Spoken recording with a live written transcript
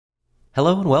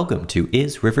Hello and welcome to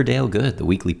Is Riverdale Good, the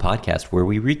weekly podcast where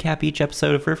we recap each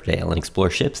episode of Riverdale and explore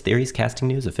ships, theories, casting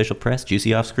news, official press,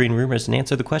 juicy off-screen rumors, and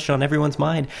answer the question on everyone's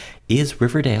mind, is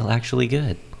Riverdale actually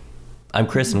good? I'm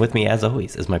Chris, and with me, as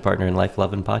always, is my partner in life,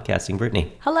 love, and podcasting,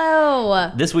 Brittany. Hello.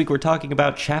 This week, we're talking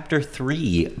about Chapter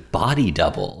 3, Body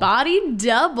Double. Body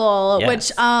Double, Yes.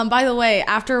 which, by the way,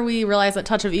 after we realized that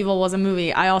Touch of Evil was a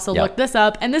movie, I also looked this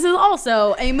up, and this is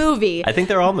also a movie. I think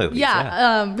they're all movies.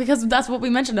 Because that's what we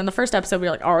mentioned in the first episode. We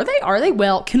were like, are they? Are they?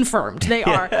 Well, confirmed. They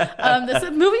are. This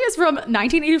movie is from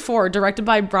 1984, directed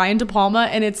by Brian De Palma,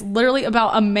 and it's literally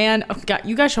about a man. Oh, God,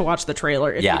 you guys should watch the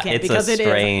trailer if you can, because it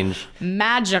is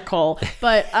magical.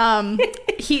 But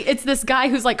it's this guy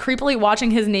who's like creepily watching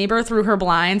his neighbor through her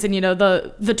blinds, and you know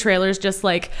the trailer's just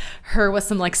like her with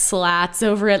some like slats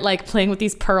over it, like playing with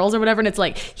these pearls or whatever, and it's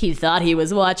like he thought he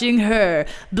was watching her,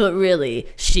 but really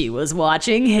she was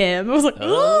watching him. I was like,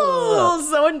 oh,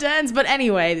 so intense. But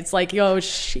anyway, it's like,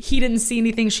 he didn't see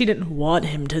anything she didn't want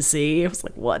him to see. I was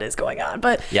like, what is going on?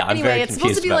 But yeah, I'm anyway, very it's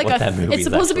supposed to be confused like about what that movie it's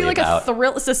supposed to be like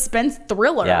about. a suspense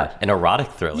thriller. Yeah, an erotic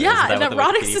thriller. Yeah, an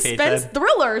erotic suspense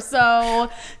thriller.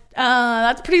 So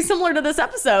that's pretty similar to this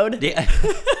episode. Yeah.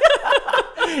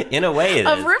 In a way, it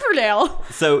of is. Riverdale.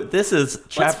 So this is...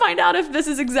 Let's find out if this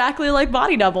is exactly like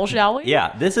Body Double, shall we?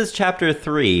 Yeah, this is Chapter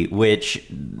 3, which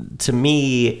to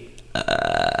me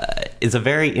is a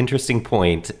very interesting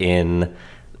point in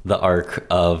the arc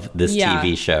of this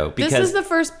TV show. Because this is the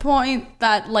first point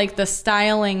that like the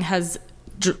styling has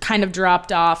kind of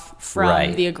dropped off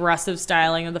from the aggressive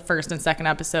styling of the first and second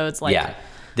episodes. Like, yeah.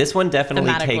 This one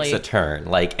definitely takes a turn.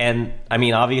 Like, and I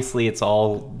mean, obviously it's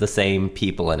all the same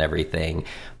people and everything,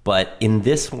 but in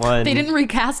this one, they didn't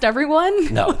recast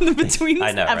everyone. No, between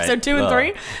I know, episode 2 and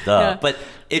 3. Yeah. But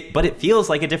it feels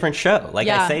like a different show. Like,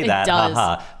 I say that,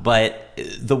 haha. But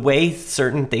the way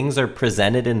certain things are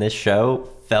presented in this show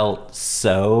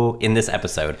in this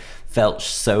episode felt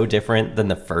so different than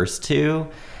the first two.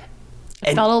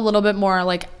 It felt a little bit more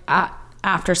like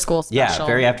after school special. Yeah,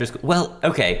 very after school. Well,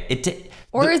 okay,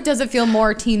 does it feel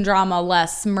more teen drama,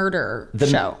 less murder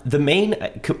show? The main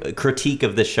critique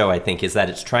of this show, I think, is that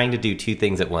it's trying to do two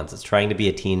things at once. It's trying to be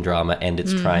a teen drama, and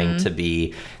it's trying to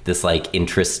be this like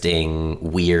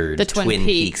interesting, weird, Twin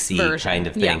Peaksy kind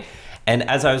of thing. Yeah. And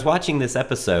as I was watching this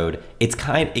episode, it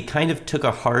kind of took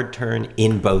a hard turn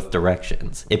in both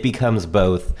directions. It becomes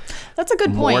both. That's a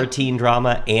good point. More teen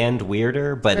drama and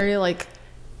weirder, but very like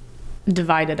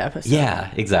divided episode. Yeah,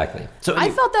 exactly. So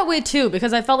I felt that way too,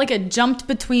 because I felt like it jumped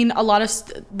between a lot of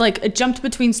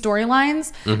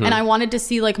storylines, and I wanted to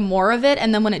see like more of it,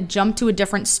 and then when it jumped to a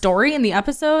different story in the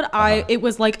episode, it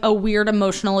was like a weird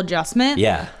emotional adjustment.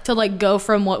 Yeah. To like go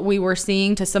from what we were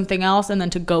seeing to something else, and then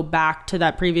to go back to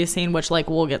that previous scene, which like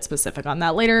we'll get specific on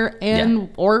that later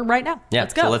or right now. Yeah.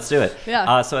 Let's go. So let's do it.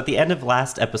 Yeah. So at the end of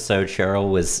last episode,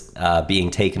 Cheryl was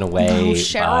being taken away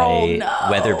by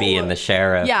Weatherby and the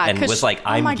sheriff. Yeah. And was like,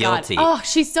 I'm guilty. God. Oh,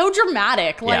 she's so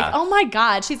dramatic. Like, oh my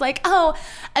God. She's like, oh,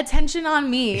 attention on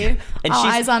me. And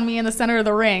eyes on me in the center of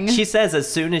the ring. She says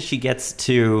as soon as she gets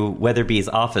to Weatherby's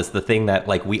office, the thing that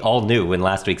like we all knew when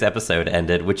last week's episode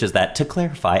ended, which is that, to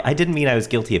clarify, I didn't mean I was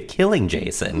guilty of killing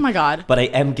Jason. Oh my God. But I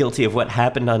am guilty of what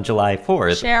happened on July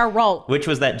 4th. Cheryl. Which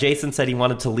was that Jason said he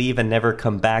wanted to leave and never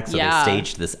come back. So they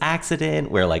staged this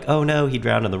accident where like, oh no, he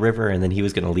drowned in the river, and then he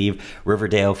was going to leave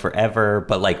Riverdale forever.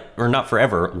 But like, or not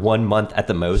forever, 1 month at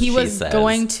the most, he was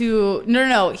going to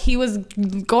he was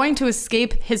going to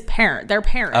escape their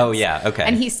parents. Oh yeah, okay.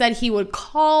 And he said he would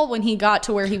call when he got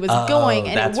to where he was going,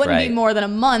 and it wouldn't be more than a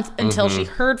month until she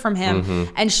heard from him.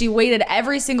 And she waited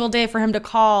every single day for him to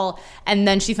call, and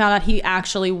then she found out he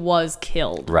actually was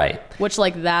killed. Right. Which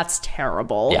like, that's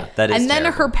terrible. Yeah, that is. And then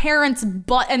terrible. her parents,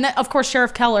 and then of course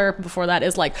Sheriff Keller before that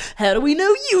is like, how do we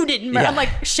know you didn't murder? I'm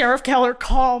like, Sheriff Keller,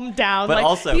 calm down. But like,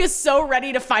 also, he is so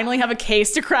ready to finally have a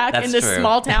case to crack in this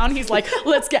small town. He's like,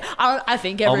 let's get. I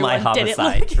think everyone all my did it.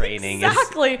 Homicide Like, training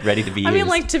exactly. is ready to be used. I mean,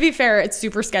 like, to be fair, it's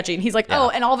super sketchy. And he's like,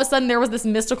 and all of a sudden there was this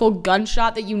mystical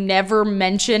gunshot that you never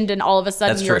mentioned, and all of a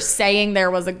sudden you're saying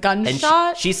there was a gunshot.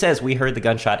 And she says we heard the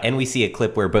gunshot, and we see a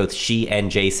clip where both she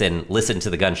and Jason listen to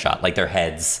the gunshot, like their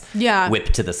heads whip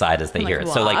to the side as they hear it.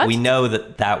 What? So like, we know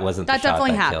that wasn't the shot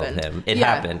that happened. killed him. It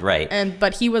happened, right?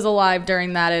 But he was alive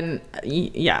during that, and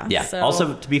yeah. So.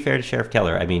 Also, to be fair to Sheriff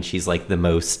Keller, I mean, she's like the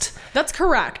most. That's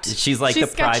correct. She's like the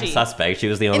prime suspect. She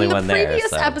was the only one there. In the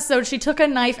previous episode, she took a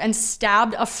knife and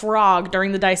stabbed a frog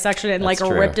during the dissection and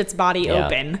ripped its body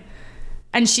open.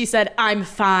 And she said, I'm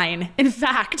fine. In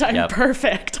fact, I'm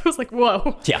perfect. I was like,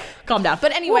 whoa. Yeah. Calm down.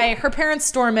 But anyway, her parents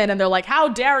storm in and they're like, how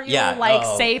dare you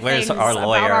say things our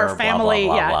lawyer, about our family.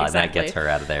 Blah, blah, blah, blah. Exactly. And that gets her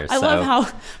out of there. I love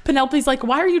how Penelope's like,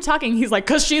 why are you talking? He's like,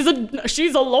 because she's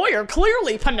a lawyer.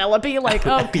 Clearly, Penelope. Like,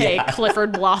 okay,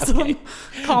 Clifford Blossom.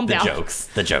 Calm down.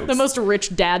 The jokes. The most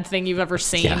rich dad thing you've ever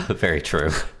seen. Yeah, very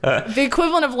true. The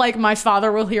equivalent of like, my father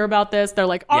will hear about this. They're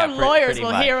like, our lawyers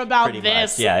will hear about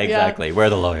this. Yeah, exactly. Yeah. Where are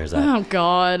the lawyers at? Oh, God.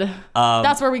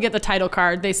 That's where we get the title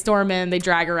card. They storm in, they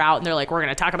drag her out, and they're like, we're going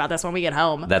to talk about this when we get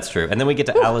home. That's true. And then we get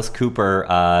to Alice Cooper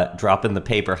dropping the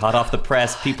paper hot off the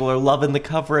press. People are loving the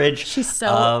coverage. She's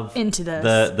so into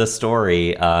this. The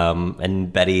story.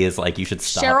 And Betty is like, you should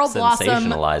stop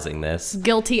sensationalizing this.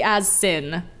 Guilty as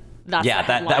sin.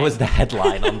 That was the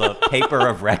headline on the paper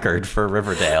of record for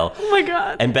Riverdale. Oh my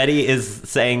God. And Betty is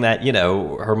saying that,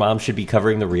 her mom should be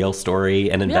covering the real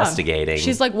story and investigating.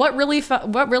 She's like, what really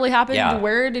happened? Yeah.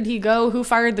 Where did he go? Who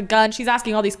fired the gun? She's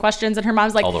asking all these questions, and her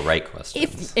mom's like, all the right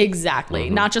questions. Exactly.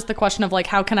 Mm-hmm. Not just the question of like,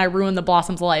 how can I ruin the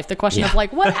Blossom's life? The question of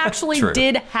like, what actually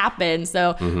did happen?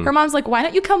 So her mom's like, why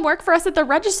don't you come work for us at the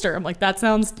register? I'm like, that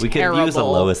sounds terrible. We could use a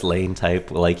Lois Lane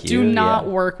type like you. Do not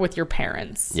work with your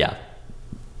parents. Yeah.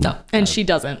 No. And she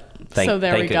doesn't. So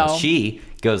there we go. She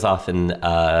goes off and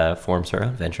forms her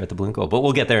own venture at the Balloon Goal. But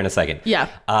we'll get there in a second. Yeah.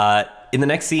 In the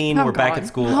next scene, we're back at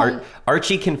school.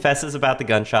 Archie confesses about the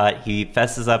gunshot. He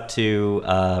fesses up to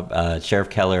Sheriff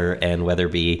Keller and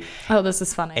Weatherby. Oh, this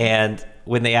is funny. And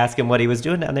when they ask him what he was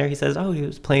doing down there, he says, he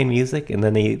was playing music. And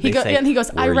then he goes,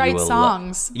 I write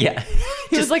songs. Yeah.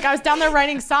 He was like, I was down there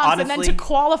writing songs. Honestly, and then to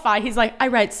qualify, he's like, I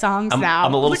write songs now.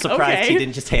 I'm a little surprised he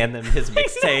didn't just hand them his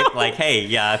mixtape. Like, hey,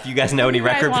 if you guys know any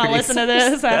record producers. Listen to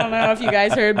this. I don't know if you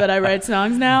guys heard, but I write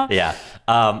songs now. Yeah.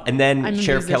 And then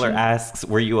Sheriff Keller asks,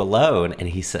 were you alone? And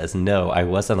he says, no, I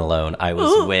wasn't alone. I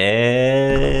was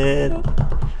with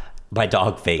my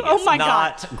dog Vegas. Oh my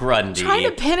God. Not Grundy. Trying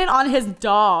to pin it on his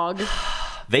dog.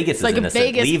 Vegas is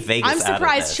innocent. Leave Vegas out of this. I'm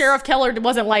surprised Sheriff Keller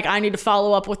wasn't like, I need to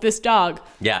follow up with this dog.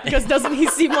 Yeah. Because doesn't he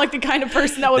seem like the kind of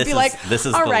person that would be like,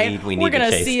 all right, we're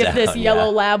going to see if this yellow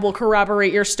lab will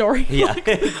corroborate your story. Yeah,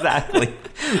 exactly.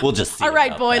 We'll just see. All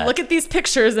right, Boyd, look at these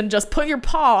pictures and just put your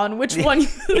paw on which one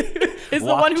is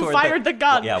the one who fired the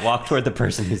gun. Walk toward the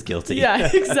person who's guilty. Yeah,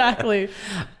 exactly.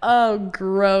 Oh,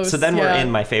 gross. So then we're in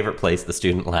my favorite place, the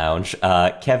student lounge.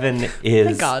 Kevin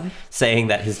is saying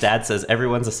that his dad says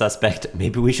everyone's a suspect.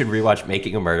 Maybe we should rewatch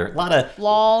Making a Murder. A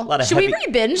lot of should we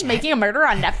re-binge Making a Murder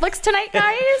on Netflix tonight,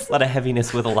 guys? A lot of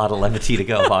heaviness with a lot of levity to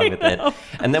go along with it.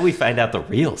 And then we find out the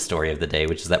real story of the day,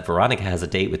 which is that Veronica has a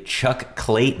date with Chuck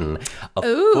Clayton, a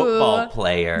football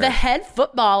player. The head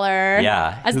footballer.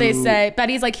 Yeah. As they say.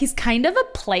 Betty's like, he's kind of a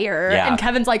player. Yeah. And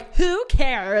Kevin's like, who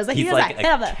cares? He's like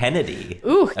a Kennedy.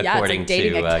 Ooh, yeah, it's like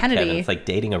dating a Kennedy. Kevin. It's like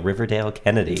dating a Riverdale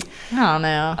Kennedy. I don't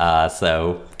know.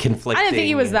 So conflicting. I didn't think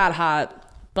he was that hot.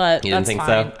 But you didn't think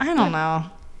fine. so? I don't know.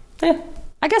 Yeah.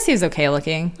 I guess he's okay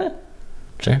looking.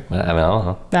 Sure. I mean, I don't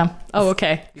know. Yeah. Oh,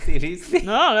 okay. I don't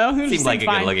know. Seems like a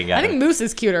good-looking guy. I think Moose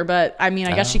is cuter, but I mean,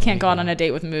 I guess she can't go out on a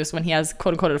date with Moose when he has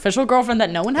quote-unquote an official girlfriend that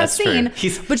no one has seen.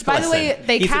 Which, by the way,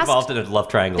 he's involved in a love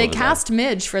triangle. They cast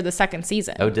Midge for the second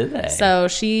season. Oh, did they? So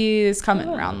she's coming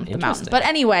around the mountain. But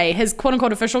anyway, his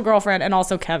quote-unquote official girlfriend and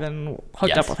also Kevin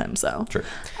hooked up with him. So true.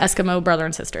 Eskimo brother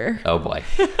and sister. Oh boy.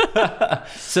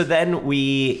 So then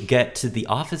we get to the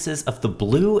offices of the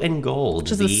Blue and Gold,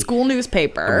 which is the school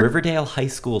newspaper, Riverdale High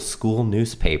School school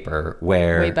newspaper,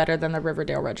 where way better than the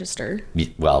Riverdale Register.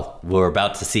 Well, we're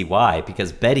about to see why,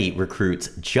 because Betty recruits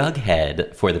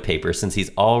Jughead for the paper since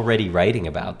he's already writing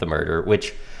about the murder,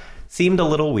 which seemed a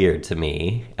little weird to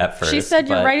me at first. She said,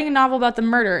 you're writing a novel about the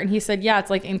murder, and he said, yeah, it's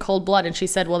like in cold blood, and she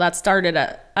said, well, that started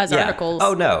as articles.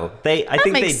 Oh no, I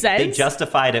think they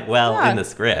justified it well in the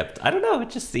script. I don't know,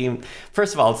 it just seemed,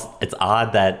 first of all, it's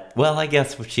odd that, well, I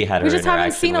guess she had her interaction with her mom. We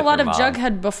just haven't seen a lot of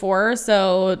Jughead before,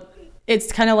 so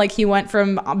it's kind of like he went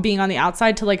from being on the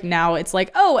outside to like now it's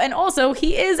like, oh, and also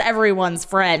he is everyone's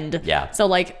friend. Yeah. So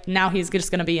like now he's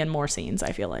just going to be in more scenes,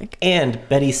 I feel like. And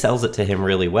Betty sells it to him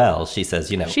really well. She says,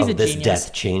 this genius.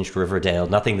 Death changed Riverdale.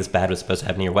 Nothing this bad was supposed to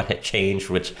happen here. What had changed?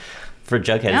 Which for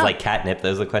Jughead is like catnip.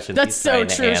 Those are the questions That's he's trying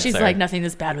so true. to answer. She's like, nothing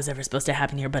this bad was ever supposed to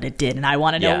happen here, but it did. And I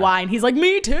want to know why. And he's like,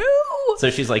 me too. So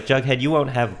she's like, Jughead, you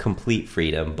won't have complete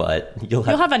freedom, but you'll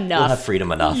have enough. You'll have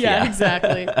freedom enough. Yeah,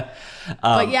 exactly.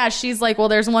 But yeah, she's like, well,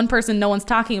 there's one person no one's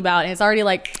talking about. And it's already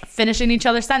like finishing each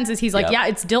other's sentences. He's like, yeah,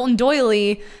 it's Dilton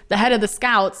Doily, the head of the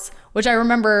Scouts, which I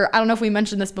remember, I don't know if we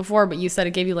mentioned this before, but you said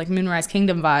it gave you like Moonrise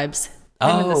Kingdom vibes.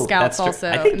 and the Scouts also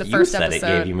I think in the first said episode.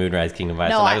 It gave you Moonrise Kingdom vibes,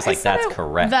 and I was like, that's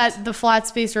correct. That the flat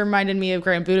space reminded me of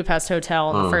Grand Budapest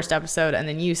Hotel in the first episode, and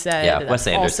then you said Wes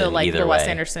Anderson, also like either the way. Wes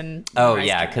Anderson. Oh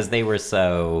yeah, because they were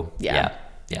so yeah.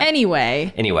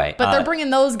 Anyway, but they're bringing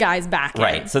those guys back in.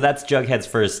 Right. So that's Jughead's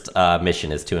first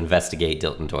mission, is to investigate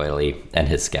Dilton Doily and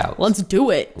his scouts. Let's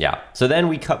do it. Yeah. So then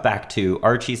we cut back to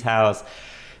Archie's house.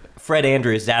 Fred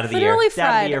Andrews, Dad of the Year.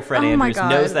 Dad of the Year, Fred Andrews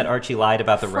knows that Archie lied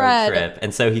about the road trip.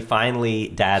 And so he finally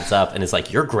dads up and is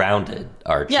like, you're grounded,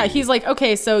 Archie. Yeah, he's like,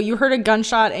 okay, so you heard a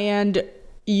gunshot and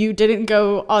you didn't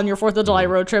go on your 4th of July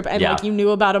road trip, and like you knew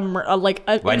about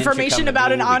information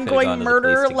about an ongoing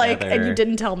murder, like, and you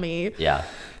didn't tell me. Yeah.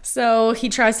 So he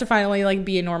tries to finally like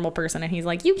be a normal person, and he's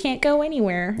like, you can't go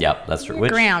anywhere. Yep, that's true. You're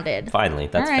grounded. Finally,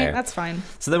 that's all right, fair. That's fine.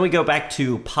 So then we go back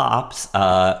to Pops.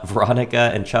 Veronica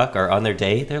and Chuck are on their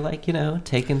date. They're like,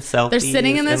 taking selfies. They're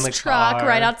sitting in this truck car.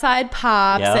 right outside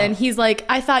Pops, and he's like,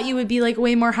 I thought you would be like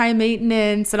way more high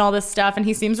maintenance and all this stuff. And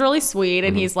he seems really sweet,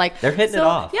 and he's like, they're hitting it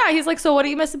off. Yeah, he's like, so what do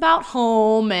you miss about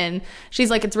home? And she's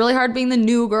like, it's really hard being the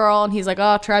new girl. And he's like,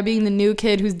 oh, try being the new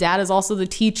kid whose dad is also the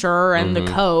teacher and the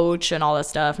coach and all this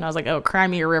stuff. And I was like, oh, cry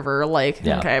me a river,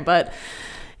 okay, but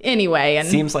anyway, and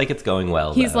seems like it's going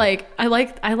well. He's like, I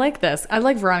like this. I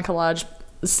like Veronica Lodge's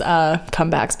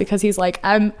comebacks, because he's like,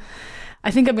 I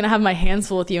think I'm gonna have my hands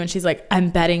full with you, and she's like, I'm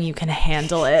betting you can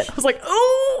handle it. I was like,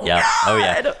 oh yeah, God. Oh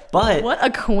yeah. But what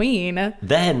a queen.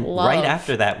 Then right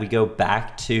after that, we go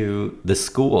back to the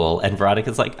school, and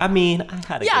Veronica's like, I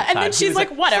had a good time. And then she's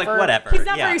like, whatever. He's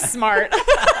not very smart.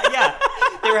 Yeah.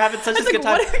 They were having such a good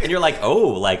time. And you're like, oh,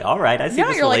 like, all right, I see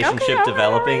this relationship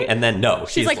developing. Right. And then, no.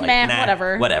 She's like,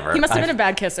 nah, whatever. He must have been a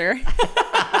bad kisser.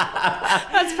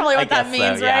 That's probably what that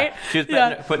means, so, yeah. right? She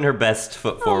was putting her best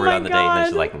foot forward on the date, and then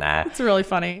she's like, nah. It's really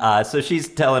funny. So she's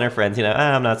telling her friends,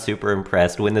 I'm not super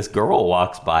impressed, when this girl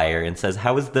walks by her and says,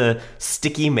 how was the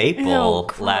sticky maple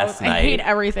last night? I hate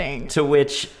everything. To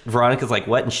which Veronica's like,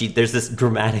 what? And there's this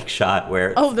dramatic shot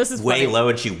where this is way funny. low,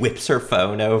 and she whips her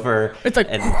phone over. It's like,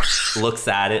 and looks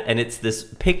at it, and it's this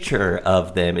picture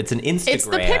of them. It's an Instagram. It's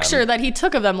the picture that he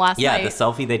took of them last night. Yeah, the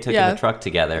selfie they took in the truck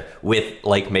together with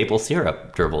like maple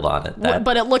syrup dribbled on it.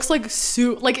 But it looks like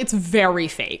it's very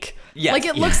fake. Yes. Like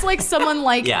it looks like someone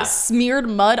smeared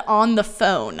mud on the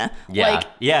phone. Yeah.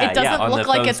 It doesn't look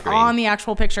like it's screen. On the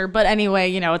actual picture. But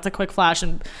anyway, it's a quick flash,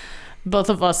 and both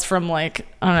of us, from like,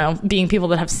 I don't know, being people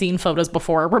that have seen photos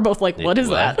before, we're both like, what is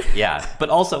that? Yeah. But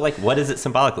also, like, what is it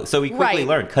symbolically? So we quickly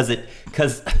learn, because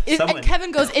someone... And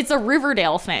Kevin goes, it's a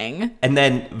Riverdale thing. And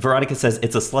then Veronica says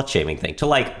it's a slut-shaming thing, to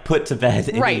like put to bed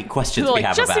any questions we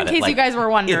have about it. Just in case you guys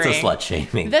were wondering. It's a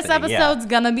slut-shaming This thing, episode's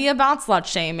gonna be about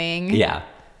slut-shaming. Yeah.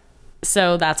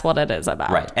 So that's what it is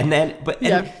about. Right. And then,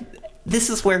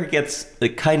 this is where it gets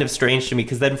kind of strange to me,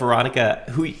 because then Veronica,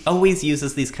 who always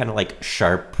uses these kind of like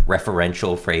sharp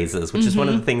referential phrases, which is one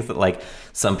of the things that like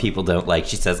some people don't like.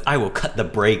 She says, I will cut the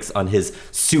brakes on his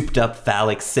souped up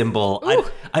phallic symbol.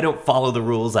 I don't follow the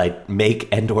rules. I make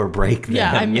and or break them.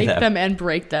 Yeah, I make them and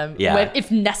break them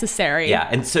if necessary. Yeah.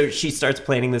 And so she starts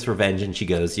planning this revenge, and she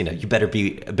goes, you better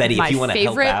be, Betty, if you want to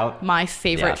help out. My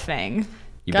favorite thing.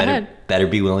 You better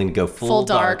be willing to go full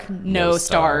dark, no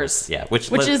stars. Yeah,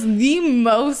 which is the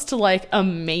most like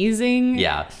amazing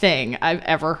thing I've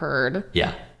ever heard.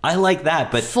 Yeah, I like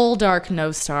that, but full dark,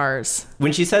 no stars.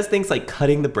 When she says things like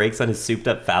cutting the brakes on his souped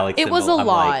up phallic symbol, it was a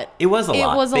lot. It was a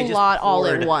lot all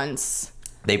at once.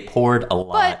 They poured a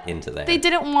lot into there. They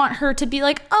didn't want her to be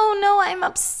like, oh no, I'm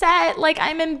upset, like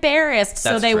I'm embarrassed.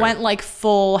 So they went like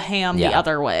full ham the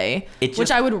other way, which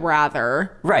I would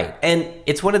rather. Right. And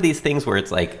it's one of these things where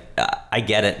it's like, I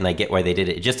get it and I get why they did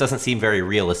it. It just doesn't seem very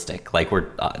realistic. Like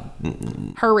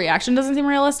her reaction doesn't seem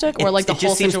realistic, or like the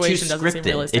whole situation doesn't seem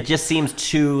realistic. It just seems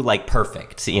too like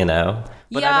perfect,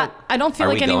 But I don't feel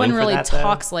like anyone really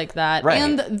talks like that. Right.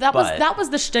 And that was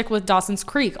the shtick with Dawson's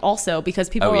Creek also, because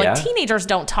people were like, teenagers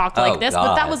don't talk like this. God.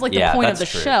 But that was like the point of the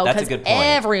show, because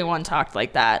everyone talked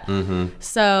like that. Mm-hmm.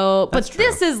 So, but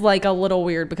this is like a little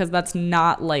weird, because that's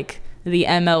not like the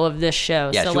MO of this show.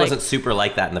 Yeah, so she wasn't super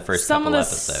like that in the first couple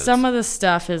episodes. Some of the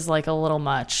stuff is like a little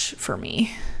much for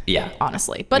me. Yeah,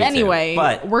 honestly. But anyway,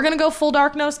 we're gonna go full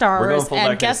dark, no stars.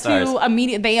 And guess who?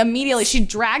 Immediately she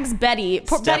drags Betty.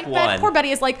 Poor Betty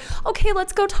is like, okay,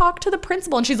 let's go talk to the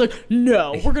principal, and she's like,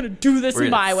 no, we're gonna do this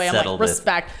my way. I'm like,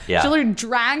 respect. Yeah. She literally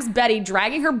drags Betty,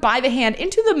 dragging her by the hand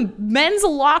into the men's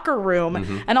locker room,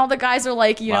 and all the guys are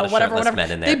like, whatever.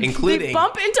 Men in there, including they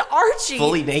bump into Archie,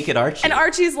 fully naked Archie, and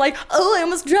Archie's like, oh, I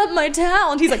almost dropped my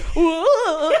towel, and he's like,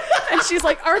 whoa, and she's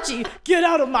like, Archie, get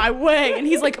out of my way, and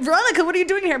he's like, Veronica, what are you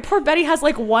doing here? here. Poor Betty has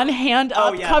like one hand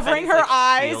up covering her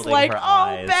eyes. Like,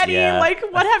 oh, Betty, like,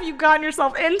 what have you gotten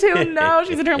yourself into? No,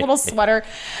 she's in her little sweater.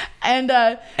 And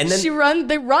then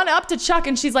they run up to Chuck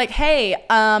and she's like, hey,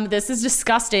 this is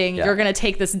disgusting. You're going to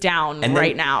take this down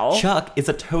right now. Chuck is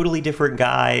a totally different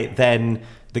guy than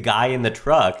the guy in the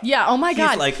truck. Yeah, oh my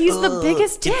God. Like, he's the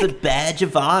biggest dick. It's a badge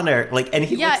of honor. Like, and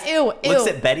he looks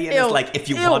at Betty and is like, if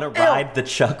you want to ride the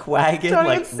Chuck wagon, don't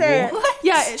like, even say what? It.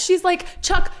 Yeah, she's like,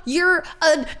 Chuck, you're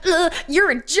a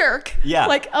jerk. Yeah.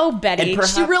 like, oh, Betty.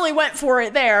 She really went for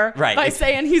it there by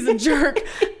saying he's a jerk.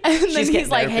 And then he's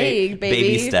like, hey,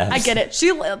 baby steps. I get it.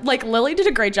 She, like, Lily did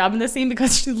a great job in this scene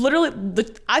because she literally,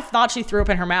 I thought she threw up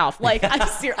in her mouth. Like,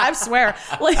 I swear.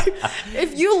 Like,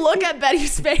 if you look at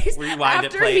Betty's face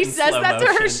after he says that to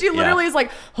her, she literally is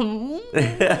like,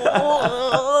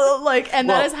 like, and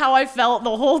that is how I felt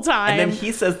the whole time. And then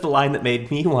he says the line that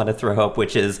made me want to throw up,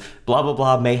 which is, blah, blah,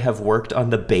 blah, may have worked on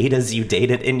the betas you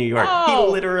dated in New York. Oh,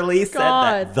 he literally said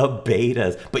that, the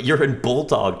betas, but you're in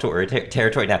bulldog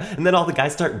territory now. And then all the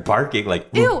guys start barking like,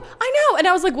 ew, I know. And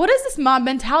I was like, what is this mob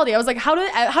mentality? I was like, how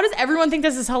does everyone think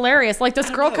this is hilarious? Like, this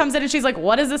girl comes in and she's like,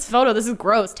 what is this photo? This is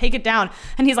gross. Take it down.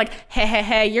 And he's like,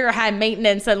 hey, you're high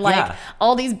maintenance. And like,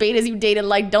 all these betas you dated,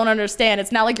 like, don't understand.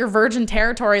 It's not like your virgin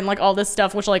territory and like all this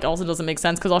stuff, which like also doesn't make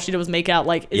sense because all she did was make out.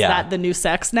 Like, is that the new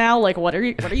sex now? Like, what are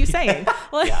you saying?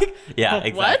 Like,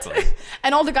 exactly. What?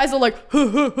 And all the guys are like,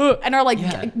 and are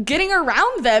like getting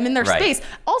around them in their space.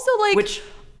 Also, like,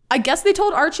 I guess they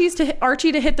told Archie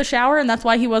to hit the shower, and that's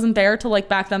why he wasn't there to like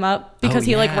back them up because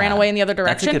he like ran away in the other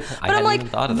direction. That's a good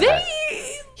point. But I'm like,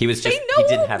 he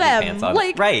didn't have his pants on.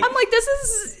 Like, right. I'm like, this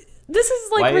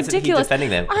is like why ridiculous. Isn't he defending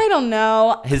them? I don't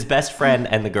know. His best friend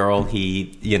and the girl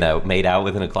he, made out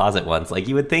with in a closet once. Like,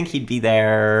 you would think he'd be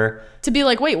there to be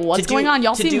like, wait, what's going on?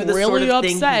 Y'all seem really sort of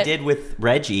upset. Thing he did with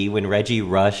Reggie when Reggie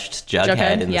rushed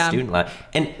Jughead in the student line,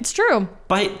 and it's true.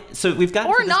 So we've got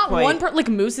or not one like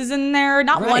Moose is in there.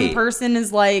 Not one person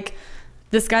is like,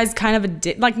 this guy's kind of a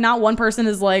dick. Like, not one person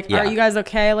is like, are you guys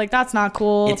okay? Like, that's not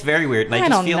cool. It's very weird. And I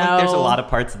just feel like there's a lot of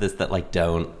parts of this that like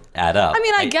don't add up. I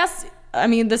mean, I guess. I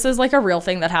mean, this is like a real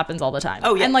thing that happens all the time.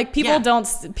 Oh, yeah. And like people don't,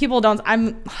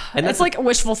 it's like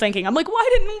wishful thinking. I'm like, why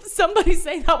didn't somebody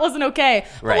say that wasn't okay?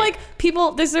 Right. But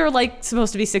like these are like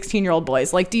supposed to be 16-year-old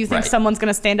boys. Like, do you think someone's going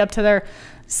to stand up to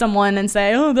someone and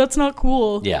say, oh, that's not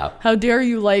cool? Yeah. How dare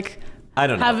you I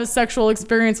don't know. Have a sexual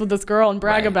experience with this girl and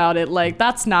brag about it. Like,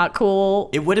 that's not cool.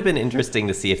 It would have been interesting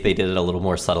to see if they did it a little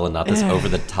more subtle and not this over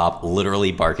the top,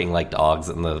 literally barking like dogs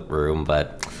in the room,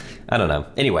 but I don't know.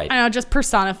 Anyway. I know, it just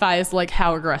personifies like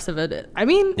how aggressive it is. I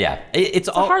mean, it's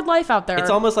a hard life out there. It's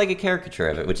almost like a caricature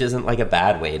of it, which isn't like a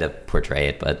bad way to portray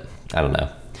it, but I don't know.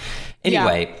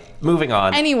 Anyway, moving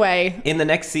on. Anyway. In the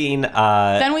next scene.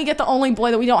 Then we get the only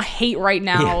boy that we don't hate right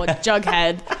now,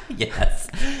 Jughead. Yes.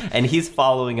 And he's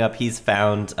following up. He's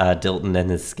found Dilton and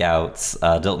his scouts,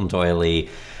 Dilton Doily.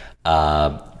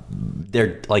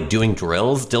 They're like doing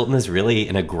drills. Dilton is really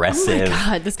an aggressive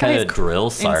kind of drill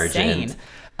sergeant.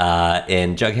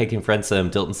 And Jughead confronts him.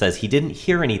 Dilton says he didn't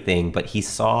hear anything, but he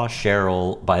saw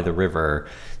Cheryl by the river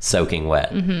soaking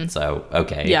wet. Mm-hmm. So,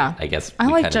 okay. Yeah. I guess I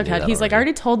like Jughead. He's like, I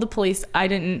already told the police I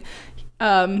didn't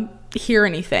hear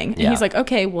anything. And he's like,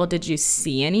 okay, well, did you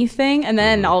see anything? And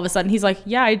then all of a sudden he's like,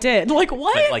 yeah, I did. Like,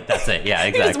 what? Like, that's it. Yeah,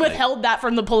 exactly. He just withheld that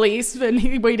from the police and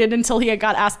he waited until he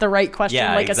got asked the right question,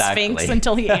 a sphinx,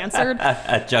 until he answered.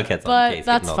 Jughead's on the case. But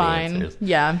that's fine.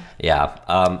 Yeah.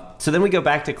 Yeah. So then we go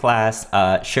back to class.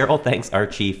 Cheryl thanks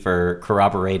Archie for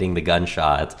corroborating the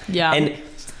gunshot. Yeah. And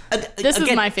this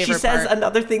is my favorite She says part.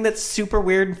 another thing that's super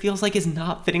weird and feels like is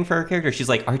not fitting for her character. She's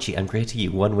like, Archie, I'm granting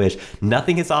you one wish.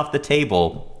 Nothing is off the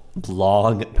table.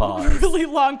 Long pause. Really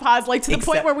long pause, like to the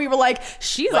point where we were like,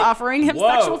 she's offering him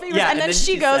sexual favors. Yeah, and then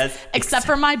she goes, says, except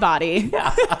for my body.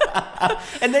 Yeah.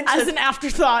 And then as an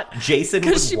afterthought. Jason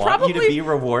would want you to be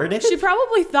rewarded. She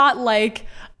probably thought like,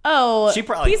 oh, she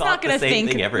probably he's thought not going to think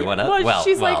thing everyone else. Well,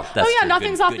 she's like, oh yeah,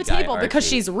 nothing's off the table because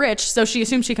she's rich, so she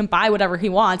assumes she can buy whatever he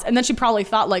wants. And then she probably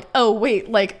thought like, oh wait,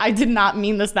 like I did not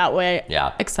mean this that way.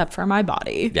 Yeah. Except for my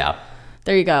body. Yeah.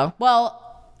 There you go. Well,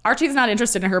 Archie's not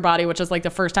interested in her body, which is like the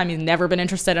first time he's never been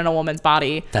interested in a woman's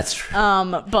body. That's true.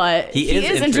 But he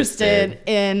is interested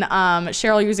in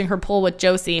Cheryl using her pool with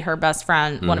Josie, her best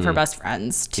friend, one of her best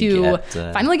friends, to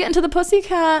finally get into the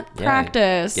pussycat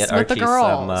practice with Archie the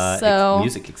girls. So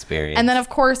music experience. And then of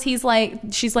course she's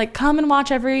like, come and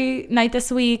watch every night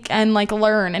this week and like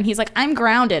learn. And he's like, I'm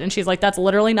grounded. And she's like, that's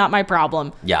literally not my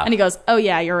problem. Yeah. And he goes, oh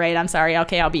yeah, you're right. I'm sorry.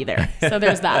 Okay, I'll be there. So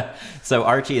there's that. So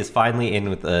Archie is finally in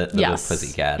with the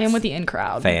pussycat. And with the in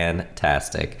crowd.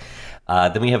 Fantastic.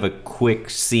 Then we have a quick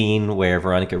scene where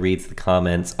Veronica reads the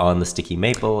comments on the sticky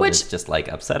maple, and is just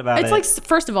like upset about it. It's like,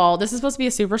 first of all, this is supposed to be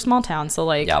a super small town, so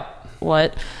like,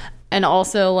 what? And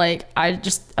also, like, I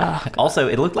just... also,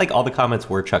 it looked like all the comments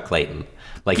were Chuck Clayton.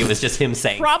 Like, it was just him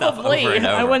saying stuff over and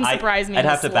over. It wouldn't surprise me. I'd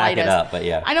have to back it up, but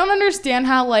yeah. I don't understand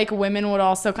how, like, women would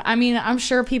also... I mean, I'm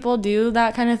sure people do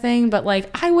that kind of thing, but, like,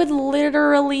 I would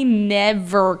literally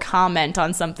never comment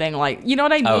on something like... You know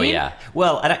what I mean? Oh, yeah.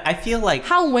 Well, and I feel like...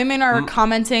 How women are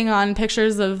commenting on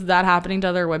pictures of that happening to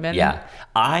other women. Yeah.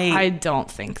 I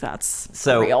don't think that's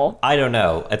real. I don't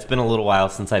know. It's been a little while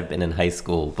since I've been in high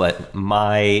school, but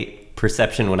my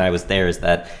perception when I was there is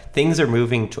that things are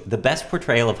moving. The best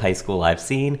portrayal of high school I've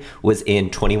seen was in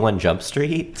 21 Jump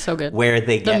Street. So good. Where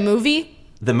they get... The movie?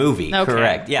 The movie, okay.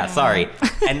 Correct. Yeah, sorry.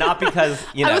 And not because,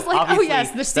 you know, I was like, obviously, oh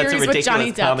yes, the series that's a ridiculous with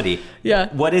Johnny Depp. Comedy.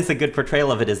 Yeah. What is a good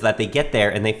portrayal of it is that they get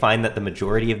there and they find that the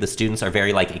majority of the students are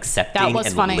very like accepting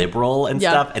and liberal and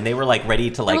stuff, and they were like ready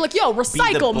to like... They were like, yo,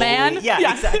 recycle, man.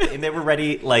 Yeah, exactly. And they were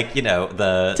ready, like, you know,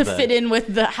 to fit in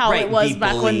with how it was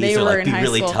back when they were in high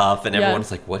school. Be really tough, and everyone's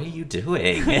like, what are you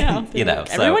doing? And, you know,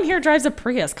 everyone here drives a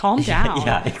Prius. Calm down.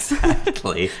 Yeah,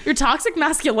 exactly. Your toxic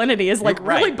masculinity is like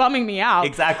really bumming me out.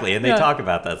 Exactly, and they talk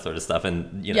about that sort of stuff.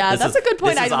 And, you know, yeah, that's a good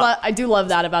point. I do love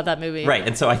that about that movie. Right,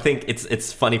 and so I think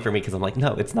it's funny for me because I'm like,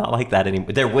 no, it's not like that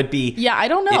anymore. There would be... Yeah, I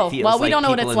don't know. Well, we don't know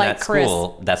what it's like, Chris.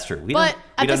 That's true. We don't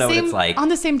know what it's like. On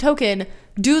the same token,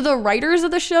 do the writers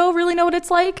of the show really know what it's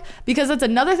like? Because that's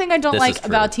another thing I don't like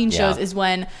about teen shows is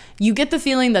when you get the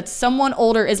feeling that someone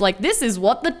older is like, this is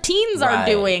what the teens are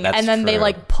doing. And then they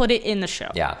like put it in the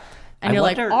show. Yeah. And you're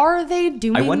like, are they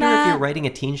doing that? I wonder if you're writing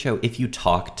a teen show if you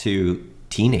talk to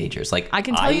teenagers. Like, I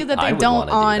can tell you that they don't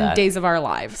on Days of Our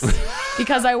Lives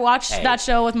because I watched that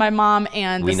show with my mom,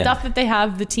 and the stuff that they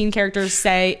have the teen characters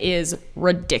say is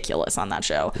ridiculous on that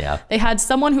show. Yeah. They had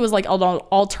someone who was like an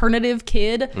alternative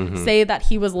kid say that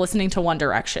he was listening to One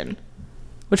Direction,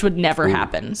 which would never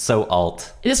happen. So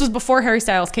alt. This was before Harry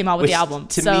Styles came out with the album.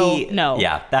 To me, no.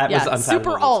 Yeah, that was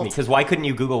unfathomable super alt. Because why couldn't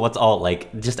you Google what's alt?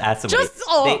 Like, just ask somebody. Just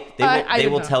alt. They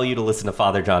will tell you to listen to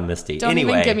Father John Misty. Don't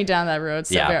even get me down that road.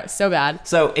 So bad.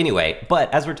 So anyway,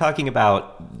 but as we're talking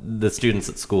about the students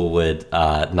at school would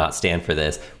not stand for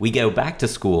this, we go back to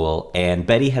school, and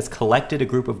Betty has collected a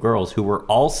group of girls who were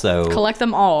also... Collect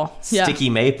them all. Sticky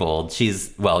mapled.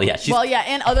 She's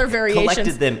and other variations.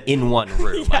 Collected them in one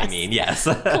room, I mean, yes.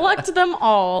 Collect them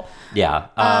all.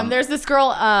 Yeah. There's this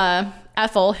girl,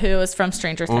 Ethel, who is from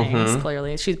Stranger Things,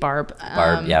 clearly. She's Barb.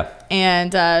 Yeah.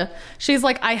 And she's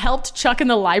like, I helped Chuck in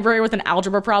the library with an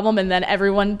algebra problem, and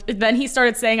then he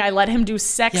started saying I let him do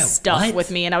sex stuff with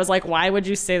me, and I was like, why would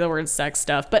you say the word sex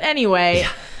stuff? But anyway,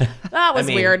 that was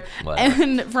weird. Whatever.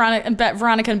 And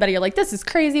Veronica and Betty are like, this is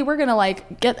crazy. We're gonna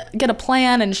like get a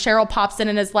plan, and Cheryl pops in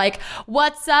and is like,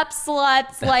 what's up,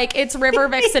 sluts? Like, it's River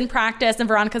Vixen practice, and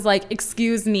Veronica's like,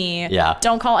 excuse me,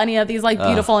 don't call any of these like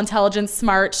beautiful, intelligent,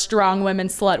 smart, strong women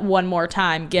slut one more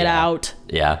time. Get out.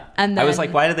 Yeah. And then, I was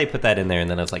like, why did they put that in there? And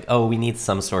then I was like, oh, we need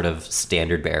some sort of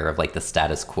standard bearer of like the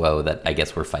status quo that I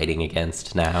guess we're fighting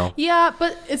against now. Yeah,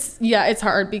 but it's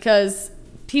hard because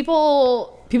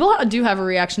people do have a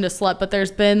reaction to slut, but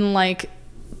there's been like,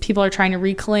 people are trying to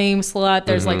reclaim slut.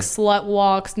 There's like slut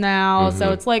walks now.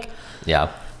 So it's like,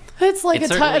 it's like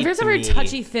it's a very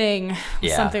touchy thing,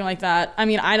 something like that. I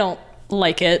mean, I don't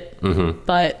like it,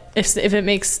 but if it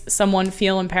makes someone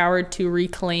feel empowered to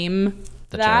reclaim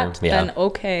then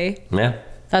okay. Yeah.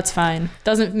 That's fine.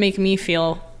 Doesn't make me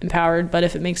feel empowered, but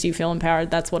if it makes you feel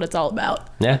empowered, that's what it's all about.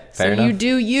 Yeah, fair enough. So you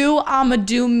do you, I'ma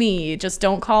do me. Just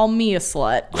don't call me a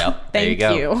slut. Yep. Thank there you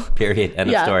go. Period. End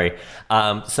of story.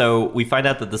 So we find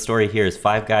out that the story here is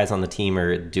 5 guys on the team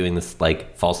are doing this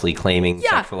like falsely claiming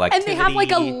sexual activity. And they have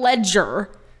like a ledger.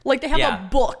 Like they have a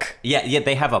book. Yeah,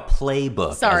 they have a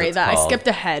playbook. Sorry, I skipped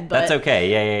ahead, but that's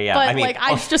okay. Yeah. But I mean,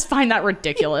 I just find that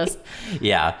ridiculous.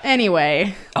 Yeah.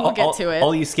 Anyway, we'll get to it.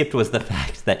 All you skipped was the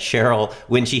fact that Cheryl,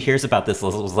 when she hears about this,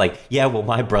 was like, "Yeah, well,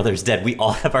 my brother's dead. We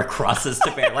all have our crosses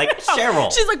to bear." Like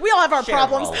Cheryl, she's like, "We all have our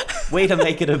problems." Way to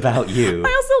make it about you.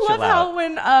 I also love how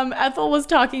when Ethel was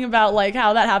talking about like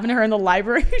how that happened to her in the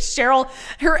library, Cheryl,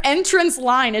 her entrance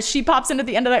line as she pops in at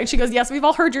the end of that, she goes, "Yes, we've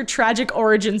all heard your tragic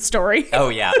origin story." Oh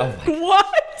yeah. Oh my God.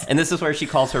 What? And this is where she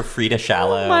calls her Frida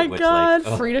Shallow. Oh my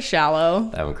God, Frida Shallow.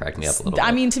 That one cracked me up a little bit.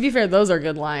 I mean, to be fair, those are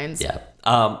good lines. Yeah.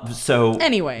 So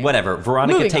anyway, whatever.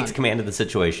 Veronica takes command of the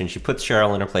situation. She puts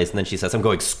Cheryl in her place, and then she says, "I'm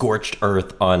going scorched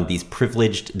earth on these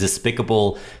privileged,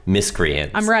 despicable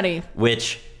miscreants." I'm ready.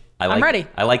 Which I'm ready.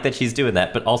 I like that she's doing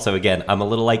that, but also again, I'm a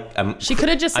little like she could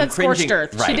have just said scorched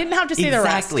earth. Right. She didn't have to say the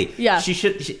rest. Exactly. Yeah.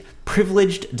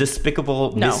 Privileged,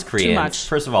 despicable miscreants. Too much.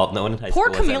 First of all, no one in high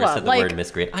Poor school Camila, has ever said the word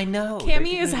miscreant. I know.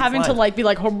 Cammy is having to be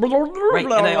like right,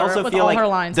 and I also with feel all like her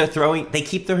lines. they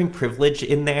keep throwing privilege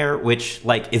in there, which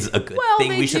is a good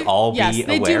thing. We should all be aware of. Yes,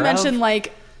 they do mention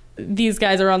these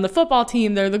guys are on the football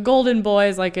team. They're the golden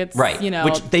boys. It's right.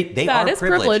 Which they that are is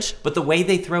privileged. But the way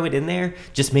they throw it in there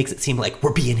just makes it seem like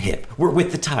we're being hip. We're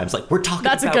with the times. We're talking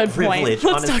That's about a good privilege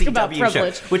point. Let's on a talk CW about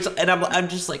privilege. show. I'm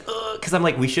just like, because I'm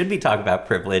like, we should be talking about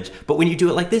privilege. But when you do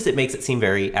it like this, it makes it seem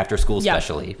very after school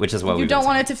specially, which is what you don't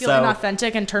want it to feel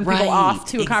inauthentic and turn people off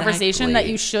to a conversation that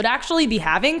you should actually be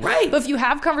having. Right. But if you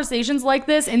have conversations like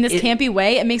this in this campy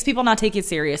way, it makes people not take you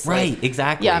seriously. Right.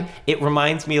 Exactly. Yeah. It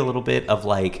reminds me a little bit of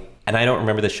and I don't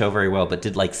remember the show very well, but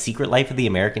did Secret Life of the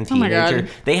American Teenager? Oh my God.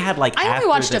 They had I only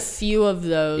watched a few of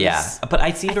those. Yeah, but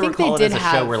I seem to recall it as a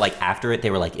show where after it they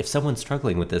were like, if someone's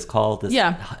struggling with this, call this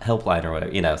helpline or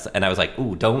whatever, And I was like,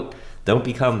 ooh, don't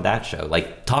become that show.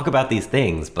 Talk about these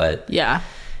things, but yeah.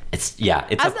 It's a fine line.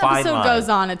 As the episode goes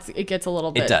on, it gets a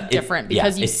little bit different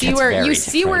because you see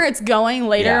where it's going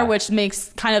later, which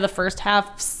makes kind of the first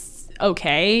half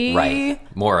okay,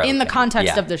 right? More in the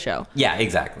context of the show. Yeah,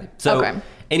 exactly. So.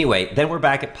 Anyway, then we're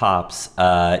back at Pops.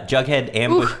 Jughead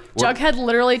ambush. Jughead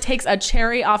literally takes a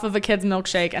cherry off of a kid's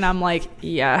milkshake, and I'm like,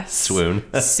 yes. Swoon.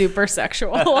 Super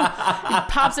sexual. He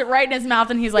pops it right in his mouth,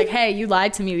 and he's like, hey, you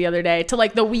lied to me the other day.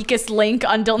 To the weakest link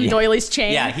on Dilton Doiley's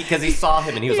chain. Yeah, because he saw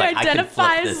him, and he was like, I can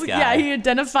flip this guy. Yeah, he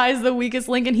identifies the weakest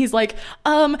link, and he's like,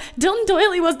 Dilton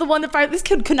Doiley was the one that fired. This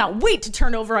kid could not wait to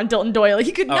turn over on Dilton Doiley.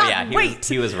 He could not wait.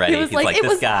 He was ready. He's like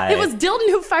this guy. It was Dilton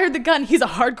who fired the gun. He's a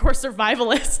hardcore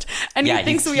survivalist, and he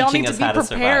thinks we all need to be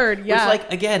prepared. Yeah. Which,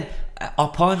 again,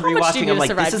 upon rewatching, I'm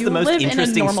like, this is the most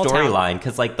interesting storyline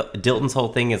because Dilton's whole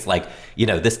thing is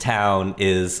this town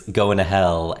is going to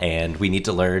hell and we need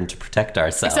to learn to protect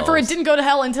ourselves. Except for it didn't go to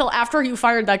hell until after you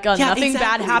fired that gun. Nothing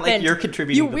bad happened. You're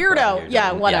contributing. You weirdo.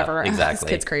 Yeah, whatever. Yeah, exactly. This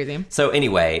kid's crazy. So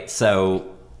anyway,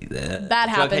 that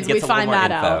happens. We find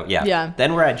that out. Yeah.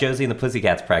 Then we're at Josie and the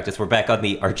Pussycats practice. We're back on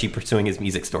the Archie pursuing his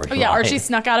music story. Oh yeah, Archie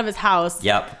snuck out of his house.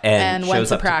 Yep, and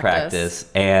shows up to practice.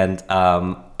 And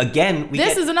again,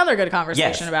 this is another good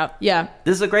conversation about. Yeah,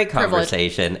 this is a great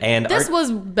conversation, and this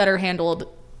was better handled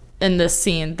in this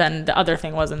scene than the other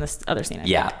thing was in this other scene.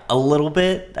 A little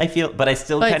bit, I feel, but I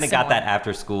still kind of got that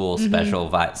after school special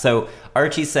vibe. So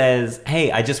Archie says,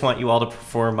 hey, I just want you all to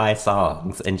perform my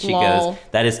songs. And she goes,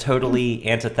 that is totally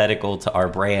antithetical to our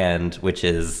brand, which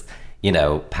is,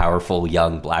 powerful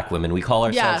young black women. We call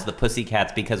ourselves the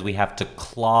Pussycats because we have to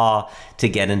claw to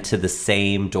get into the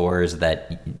same doors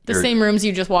same rooms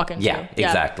you just walk into. Yeah,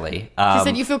 exactly. She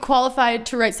said, you feel qualified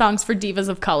to write songs for divas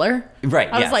of color?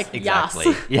 Right, I was like, exactly.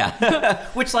 yes. Yeah.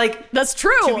 Which, that's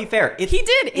true. To be fair. He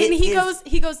did. And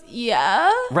he goes,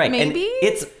 yeah, right, maybe. And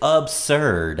it's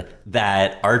absurd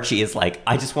that Archie is like,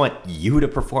 I just want you to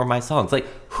perform my songs.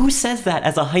 Who says that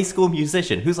as a high school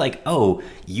musician? Who's like, oh,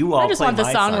 you all play my song. I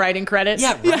just want the songwriting credit.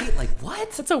 Yeah, right?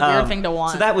 What? That's a weird thing to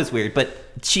want. So that was weird, but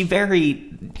she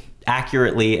very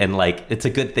accurately and it's a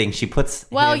good thing she puts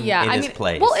him in his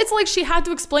place. Well, it's she had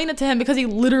to explain it to him because he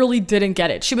literally didn't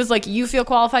get it. She was like, you feel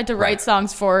qualified to write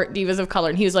songs for divas of color,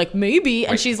 and he was like, maybe.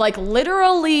 And she's like,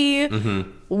 literally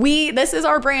this is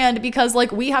our brand because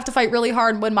we have to fight really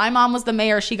hard. When my mom was the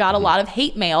mayor, she got a lot of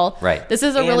hate mail. Right. This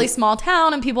is a really small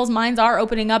town and people's minds are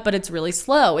opening up, but it's really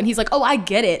slow. And he's like, oh, I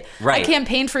get it. Right. I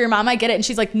campaigned for your mom. I get it. And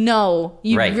she's like, no,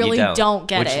 you really don't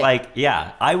get it. Which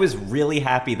I was really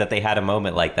happy that they had a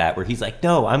moment like that where he's like,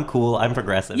 no, I'm cool. I'm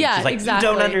progressive. Yeah, she's like, exactly.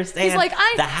 You don't understand he's like,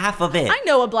 the half of it. I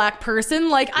know a black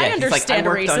person. I understand I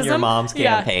worked racism. on your mom's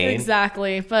campaign. Yeah,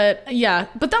 exactly. But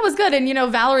that was good. And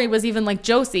Valerie was even like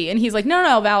Josie, and he's like,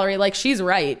 no, Valerie, she's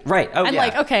right. Right. Oh, and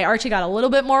okay, Archie got a little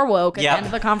bit more woke at the end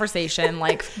of the conversation.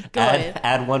 Good.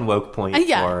 Add one woke point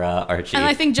for Archie. And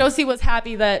I think Josie was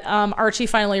happy that Archie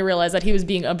finally realized that he was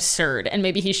being absurd, and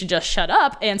maybe he should just shut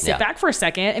up and sit back for a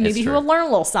second, and maybe he will learn a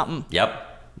little something. Yep.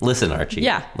 Listen, Archie.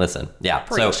 Yeah. Listen. Yeah.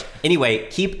 Preach. So anyway,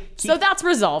 so that's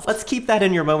resolved. Let's keep that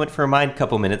in your moment for a mind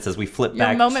couple minutes as we flip back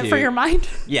to... Your moment for your mind?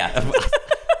 Yeah.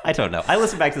 I don't know. I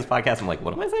listen back to this podcast. I'm like,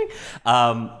 what am I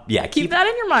saying? Keep that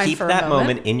in your mind for a moment. Keep that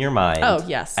moment in your mind. Oh,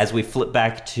 yes. As we flip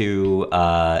back to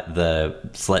the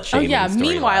slut shaming storyline.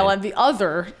 Meanwhile, on the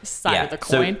other side of the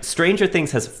coin. So Stranger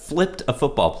Things has flipped a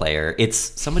football player. It's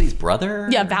somebody's brother?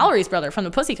 Yeah, Valerie's brother from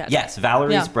the Pussycats. Yes,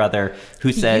 Valerie's brother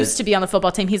who says... He used to be on the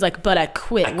football team. He's like, but I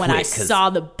quit when I saw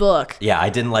the book. Yeah,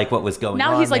 I didn't like what was going on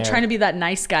Now he's there. trying to be that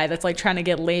nice guy that's trying to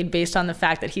get laid based on the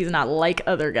fact that he's not like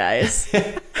other guys.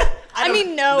 I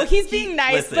mean, no, he's being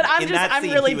nice, but I'm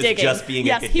really digging. Just being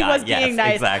a good guy. He was being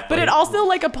nice. Exactly. But it also,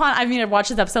 like, I've watched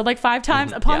this episode like 5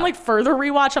 times. Upon like further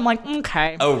rewatch, I'm like,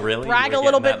 okay. Oh, really? Brag a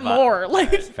little bit more.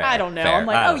 Like, fair, I don't know. Fair. I'm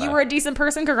like, you were a decent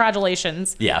person.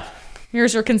 Congratulations. Yeah.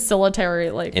 Here's your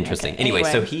conciliatory, like... Interesting. Okay. Anyway,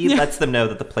 so he lets them know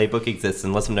that the playbook exists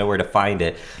and lets them know where to find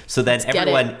it. So then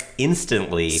everyone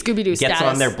instantly gets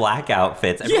on their black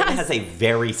outfits. Everyone has a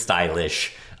very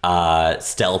stylish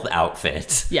stealth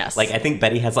outfit. Yes. Like, I think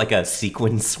Betty has, like, a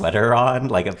sequin sweater on.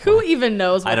 Who even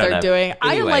knows what they're doing?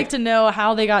 Anyway. I'd like to know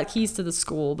how they got keys to the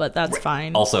school, but that's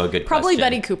fine. Also a good Probably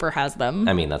question. Betty Cooper has them.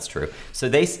 I mean, that's true. So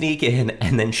they sneak in,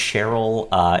 and then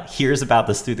Cheryl hears about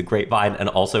this through the grapevine and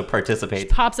also participates. She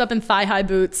pops up in thigh-high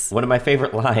boots. One of my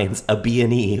favorite lines, a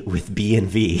B&E with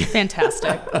B&V.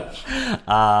 Fantastic.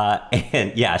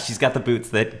 And yeah, she's got the boots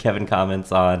that Kevin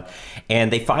comments on.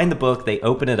 And they find the book, they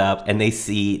open it up, and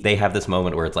they have this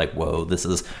moment where it's like, whoa, it's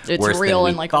worse real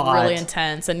than we and thought. Really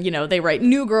intense. And, they write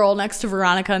new girl next to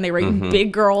Veronica, and they write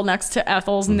big girl next to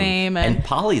Ethel's name. And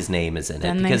Polly's name is in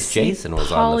it because Jason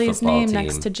was on the football team. Polly's name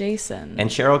next to Jason. And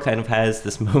Cheryl kind of has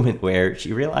this moment where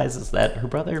she realizes that her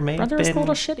brother may have been a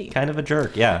little shitty. Kind of a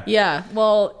jerk, yeah. Yeah,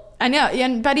 well, I know.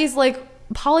 And Betty's like,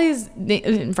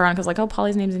 Veronica's like, oh,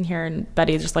 Polly's name's in here, and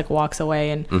Betty just like walks away,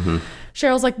 and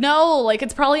Cheryl's like, no, like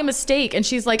it's probably a mistake, and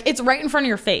she's like, it's right in front of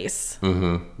your face.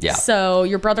 Yeah. So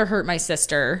your brother hurt my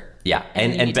sister. Yeah,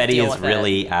 and Betty is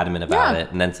really adamant about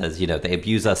it, and then says, they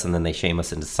abuse us, and then they shame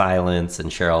us into silence, and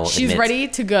Cheryl she's ready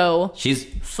to go. She's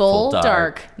full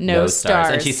dark, no stars.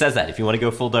 And she says that, if you want to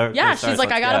go full dark, yeah, no stars, she's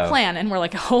like, I got a plan, and we're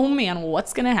like, oh man,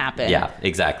 what's gonna happen? Yeah,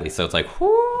 exactly. So it's like,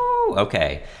 whoo,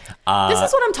 okay. This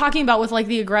is what I'm talking about with like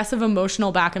the aggressive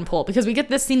emotional back and pull, because we get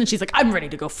this scene and she's like, I'm ready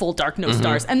to go full dark, no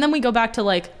stars. And then we go back to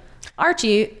like,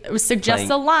 Archie suggests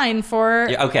a line for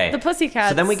the Pussycats.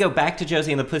 So then we go back to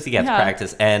Josie and the Pussycats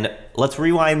practice, and let's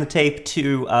rewind the tape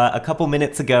to a couple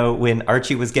minutes ago when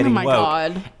Archie was getting woke.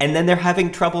 God. And then they're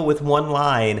having trouble with one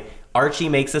line. Archie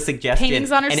makes a suggestion,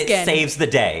 paintings on her skin. It saves the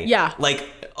day. Yeah. Like,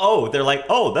 they're like,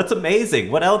 oh, that's amazing.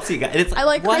 What else you got? And it's I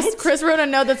like Chris wrote a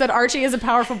note that said Archie is a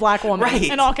powerful black woman. Right.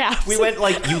 In all caps. We went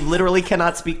like, you literally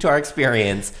cannot speak to our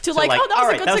experience. to like,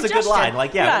 oh, that was a good line.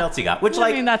 Like, yeah, what else you got? Which,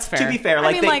 I mean, that's fair. To be fair,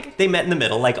 like, they met in the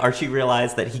middle. Like, Archie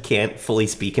realized that he can't fully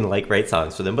speak and like write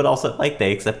songs for them, but also like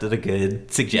they accepted a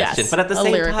good suggestion. Yes, but at the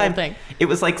same time, thing. It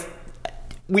was like,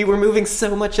 we were moving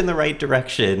so much in the right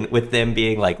direction with them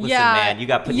being like, listen, man, you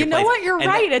got put in your place. You know what? You're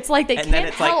right. It's like they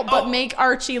can't help but make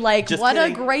Archie like, what a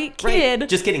great kid. Right.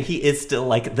 Just kidding. He is still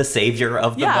like the savior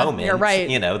of the moment. You're right.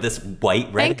 This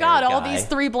white red Thank God guy. all these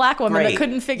 3 black women that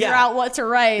couldn't figure out what to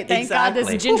write. Thank God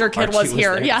this ginger kid was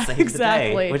here. Yeah,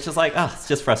 exactly. Which is like, it's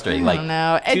just frustrating. I don't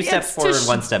know. 2 steps forward,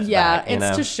 1 step back. Yeah,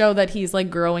 it's to show that he's like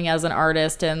growing as an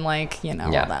artist and like, all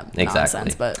that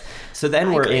nonsense. But so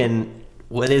then we're in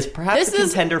what is perhaps a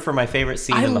contender for my favorite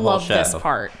scene in the whole show. I love this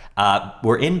part.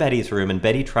 We're in Betty's room, and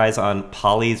Betty tries on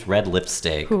Polly's red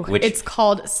lipstick. Which it's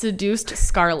called Seduced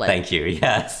Scarlet. Thank you,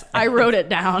 yes. I wrote it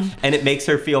down. And it makes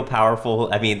her feel powerful.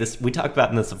 I mean, we talked about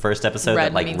in the first episode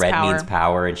that like red means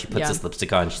power, and she puts this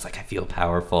lipstick on, and she's like, I feel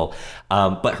powerful.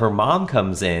 But her mom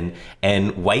comes in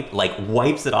and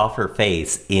wipes it off her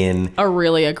face in a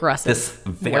really aggressive this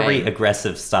very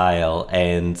aggressive style,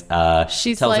 and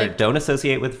she tells her, don't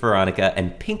associate with Veronica,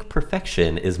 and pink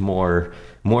perfection is more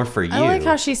for you. I like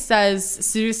how she says,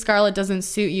 Seduced Scarlet doesn't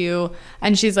suit you.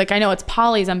 And she's like, I know it's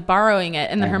Polly's, I'm borrowing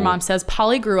it. And then her mom says,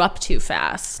 Polly grew up too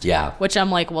fast. Yeah. Which I'm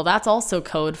like, well, that's also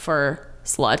code for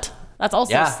slut. That's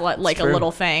also slut, like a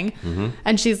little thing.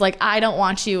 And she's like, I don't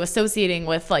want you associating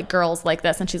with like girls like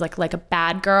this. And she's like a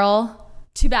bad girl?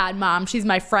 Too bad, Mom. She's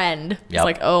my friend. Yep. It's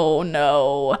like, oh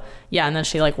no. Yeah, and then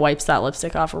she like wipes that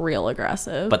lipstick off real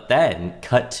aggressive. But then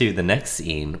cut to the next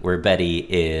scene where Betty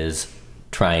is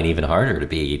trying even harder to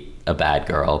be a bad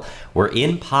girl. We're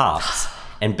in Pops,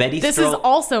 and Betty This is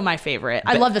also my favorite.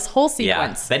 I love this whole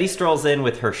sequence. Yeah, Betty strolls in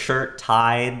with her shirt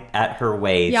tied at her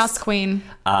waist. Yes, queen.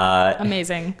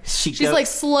 Amazing. She's like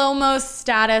slow-mo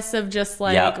status of just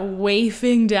like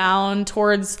wafting down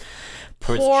towards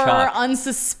poor, Chuck.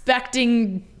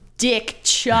 Unsuspecting Dick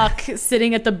Chuck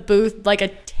sitting at the booth like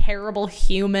a terrible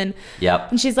human. Yep.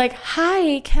 And she's like,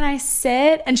 hi, can I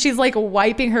sit? And she's like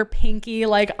wiping her pinky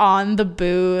like on the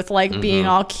booth, like being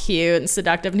all cute and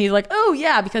seductive. And he's like, oh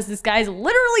yeah, because this guy's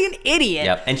literally an idiot.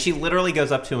 Yep. And she literally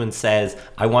goes up to him and says,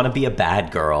 I want to be a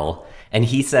bad girl. And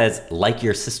he says, like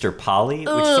your sister Polly, which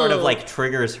sort of like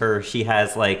triggers her. She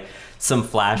has like some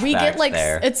flashbacks. We get like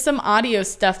there. It's some audio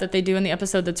stuff that they do in the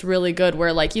episode that's really good,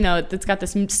 where like, you know, it's got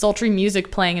this sultry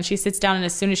music playing, and she sits down, and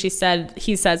as soon as he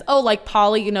says, oh, like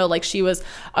Polly, you know, like she was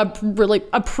a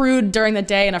prude during the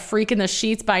day and a freak in the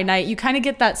sheets by night. You kind of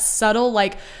get that subtle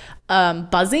like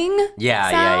buzzing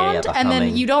sound, and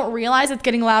then you don't realize it's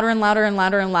getting louder and louder and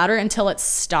louder and louder until it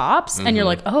stops, and you're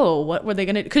like, oh, what were they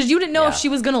gonna do? Because you didn't know if she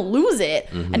was gonna lose it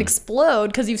and explode,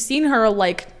 because you've seen her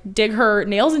like dig her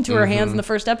nails into her hands in the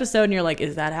first episode, and you're like,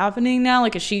 is that happening now?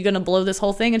 Like, is she gonna blow this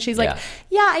whole thing? And she's like,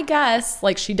 yeah, I guess.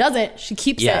 Like, she doesn't. She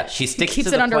keeps it. She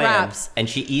keeps it under wraps, and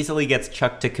she easily gets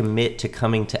Chuck to commit to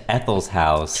coming to Ethel's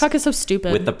house. Chuck is so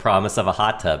stupid. With the promise of a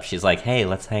hot tub. She's like, hey,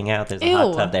 let's hang out. There's a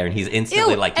hot tub there, and he's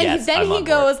instantly like, yes. Then he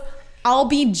goes, I'll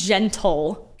be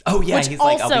gentle. Oh, yeah. Which he's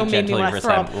like, also I'll be made me want to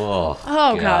throw up.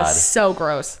 Oh, God. So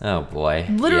gross. Oh, boy.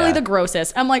 Literally the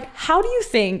grossest. I'm like, how do you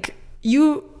think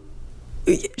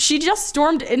she just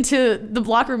stormed into the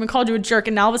locker room and called you a jerk,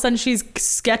 and now all of a sudden she's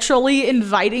sketchily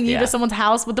inviting you to someone's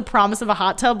house with the promise of a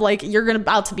hot tub? Like, you're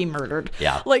about to be murdered.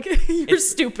 Yeah. Like, you're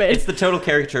stupid. It's the total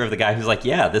caricature of the guy who's like,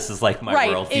 yeah, this is like my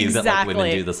worldview, that like women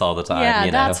do this all the time. Yeah,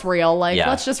 you know? That's real. Like,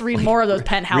 let's just read more of those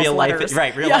penthouse letters.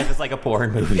 Real life is like a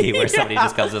porn movie where somebody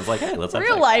just comes and is like, hey, let's have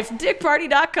real life,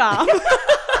 dickparty.com.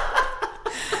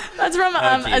 That's from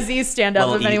Aziz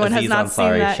stand-up, if anyone has not seen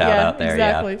that. Shout out there,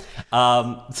 exactly.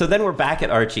 So then we're back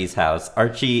at Archie's house.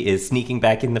 Archie is sneaking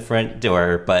back in the front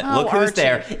door, but look who's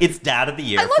there. It's Dad of the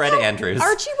Year, Fred Andrews.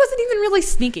 Archie wasn't even really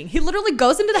sneaking. He literally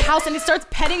goes into the house and he starts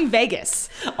petting Vegas.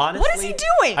 Honestly, what is he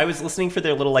doing? I was listening for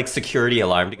their little like security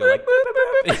alarm to go like...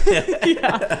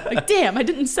 yeah. Like, damn, I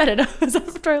didn't set it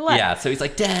after I left. Yeah, so he's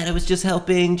like, Dad, I was just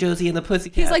helping Josie and the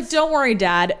Pussycats. He's like, don't worry,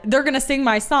 Dad. They're going to sing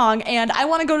my song, and I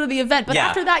want to go to the event. But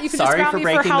after that, you can just grab me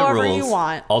for however you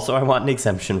want. Also, I want an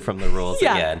exemption from the rules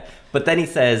again. But then he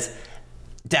says,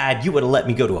 Dad, you would have let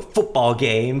me go to a football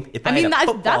game. If I mean,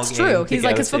 that's true. He's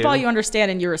like, it's football you understand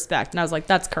and you respect. And I was like,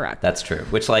 that's correct. That's true.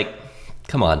 Which, like,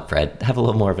 come on, Fred, have a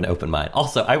little more of an open mind.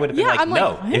 Also, I would have been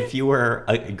no, if you were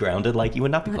grounded, like, you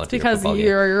would not be going to a football game. Because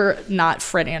you're not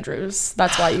Fred Andrews.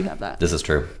 That's why you have that. This is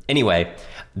true. Anyway,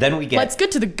 then we get... Let's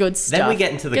get to the good stuff. Then we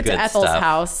get into the good stuff. Get to Ethel's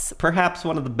house. Perhaps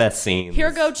one of the best scenes.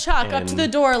 Here go Chuck up to the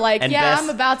door like, I'm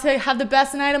about to have the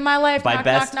best night of my life. By knock,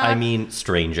 best, knock, knock. I mean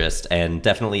strangest, and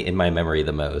definitely in my memory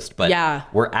the most. But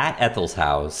we're at Ethel's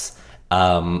house.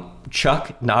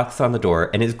 Chuck knocks on the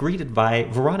door and is greeted by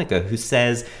Veronica, who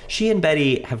says she and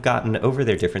Betty have gotten over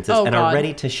their differences and are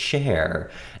ready to share.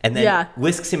 And then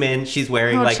whisks him in. She's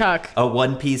wearing Chuck, a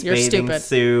one-piece bathing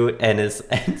suit and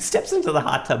steps into the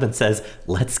hot tub and says,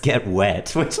 "Let's get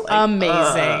wet." Which, like,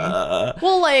 amazing.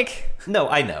 Well, like... No,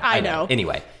 I know.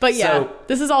 Anyway. But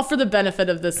this is all for the benefit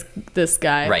of this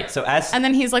guy. Right. So and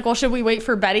then he's like, well, should we wait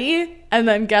for Betty? And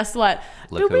then guess what?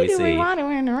 Look who we see.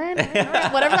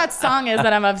 Whatever that song is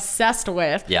that I'm obsessed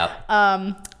with. Yep.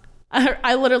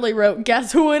 I literally wrote,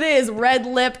 guess who it is?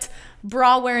 Red-lipped,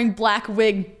 bra-wearing, black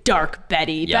wig, dark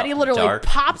Betty. Yep, Betty literally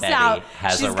pops out.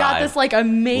 She's got this like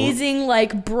amazing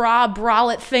like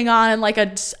bralette thing on, and like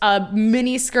a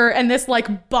mini skirt, and this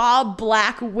like bob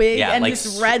black wig, and like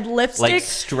this red lipstick. Like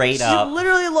straight up. She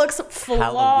literally looks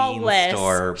flawless. Halloween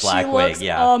store black wig. She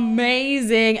looks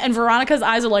amazing. And Veronica's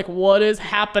eyes are like, what is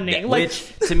happening?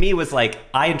 Which to me was like,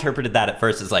 I interpreted that at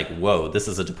first as like, whoa, this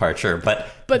is a departure. But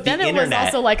then it was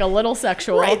also like a little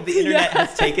sexual. Right. The internet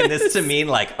has taken this to mean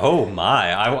like, oh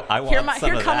my, I want some of that.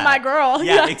 Here come my girl.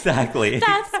 Yeah, exactly.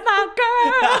 That's my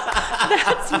girl.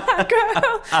 That's my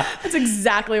girl. That's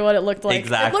exactly what it looked like.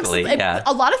 Exactly.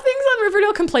 A lot of things on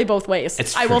Riverdale can play both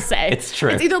ways. I will say. It's true.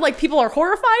 It's either like people are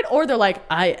horrified or they're like,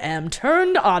 I am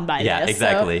turned on by this. Yeah,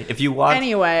 exactly. So, if you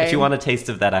want a taste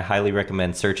of that, I highly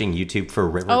recommend searching YouTube for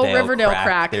Riverdale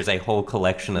Crack. There's a whole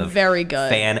collection of very good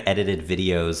fan-edited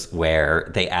videos where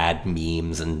they add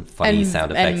memes and funny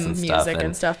sound effects and stuff. Music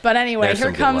and stuff. But anyway,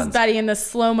 here comes Betty in this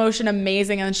slow motion,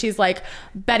 amazing, and she's like,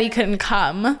 Betty couldn't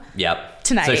come. Yep.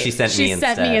 Tonight. So she sent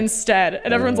me instead.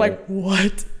 And everyone's like,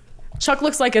 what? Chuck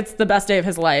looks like it's the best day of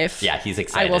his life. Yeah, he's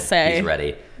excited. I will say. He's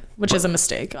ready. Which is a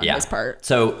mistake on his part.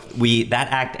 So that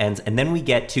act ends, and then we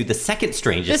get to the second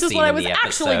strangest scene. This is what I was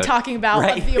actually talking about,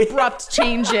 like the abrupt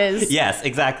changes. Yes,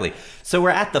 exactly. So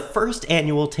we're at the first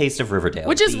annual Taste of Riverdale.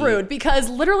 Which is rude, because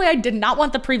literally I did not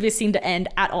want the previous scene to end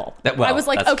at all. I was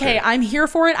like, okay, true. I'm here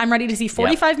for it. I'm ready to see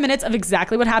 45 minutes of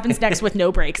exactly what happens next with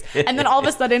no breaks. And then all of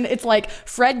a sudden, it's like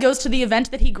Fred goes to the event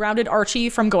that he grounded Archie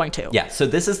from going to. Yeah, so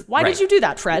this is... Why did you do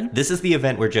that, Fred? This is the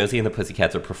event where Josie and the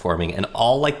Pussycats are performing, and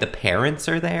all, like, the parents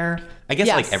are there. I guess,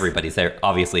 like, everybody's there,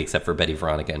 obviously, except for Betty,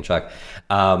 Veronica, and Chuck.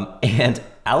 And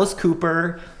Alice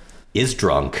Cooper is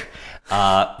drunk.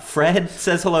 Fred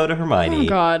says hello to Hermione. Oh,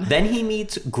 God. Then he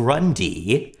meets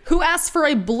Grundy. Who asks for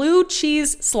a blue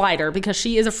cheese slider because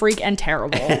she is a freak and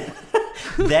terrible.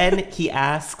 Then he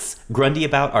asks Grundy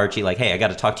about Archie, like, hey, I got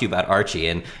to talk to you about Archie.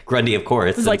 And Grundy, of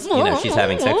course, since, like, she's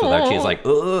having sex with Archie, is like,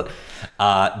 ugh.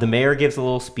 The mayor gives a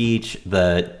little speech.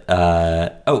 And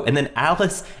then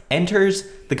Alice enters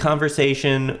the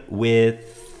conversation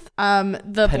with...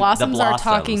 The Blossoms are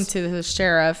talking to the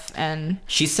sheriff, and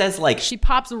she says, like... She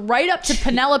pops right up to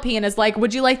Penelope and is like,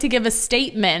 would you like to give a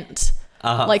statement,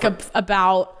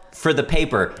 about... For the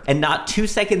paper, and not 2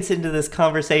 seconds into this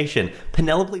conversation,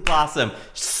 Penelope Blossom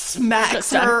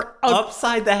smacks her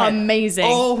upside the head. Amazing.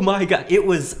 Oh my God. It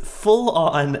was full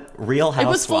on Real Housewives. It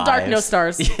was full Dark No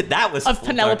Stars. Yeah, that was of full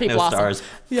Penelope Dark Blossom. No Stars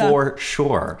for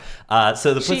sure.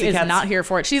 So the She is not here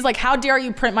for it. She's like, how dare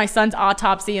you print my son's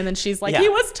autopsy? And then she's like, he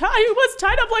was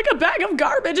tied up like a bag of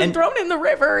garbage and thrown in the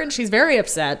river. And she's very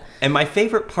upset. And my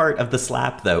favorite part of the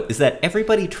slap, though, is that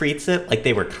everybody treats it like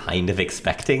they were kind of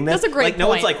expecting this. That's a great point. No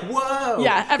one's like, whoa.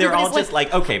 Yeah, they're all just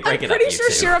like, okay, break it up. I'm pretty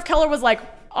sure Sheriff Keller was like,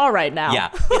 all right now.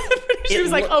 Yeah. She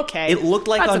was like, okay. It looked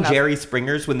like on enough. Jerry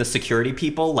Springer's when the security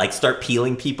people like start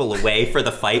peeling people away for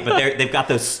the fight, but they've got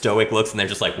those stoic looks and they're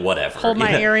just like, whatever. Hold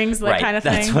my earrings, that kind of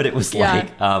thing. That's what it was like.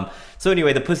 So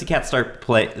anyway, the Pussycats start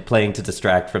playing to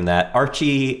distract from that.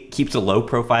 Archie keeps a low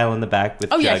profile in the back with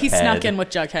Jughead. He snuck in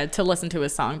with Jughead to listen to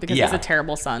his song because he's a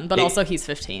terrible son, but also he's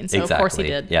 15, so exactly. Of course he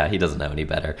did. Yeah, he doesn't know any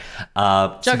better.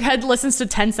 Jughead listens to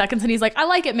 10 seconds and he's like, I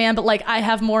like it, man, but like I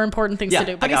have more important things to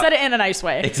do. But he said it in a nice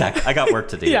way. Exactly. I got work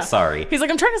to do. Sorry. He's like,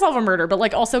 I'm trying to solve a murder, but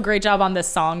like also great job on this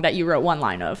song that you wrote one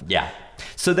line of. Yeah.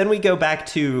 So then we go back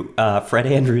to Fred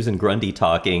Andrews and Grundy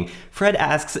talking. Fred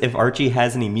asks if Archie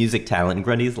has any music talent, and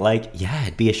Grundy's like, yeah,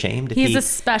 I'd be ashamed if he's a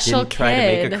special didn't try to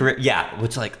make a career. Yeah,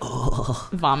 which like, oh.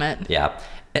 Vomit. Yeah.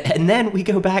 And then we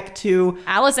go back to...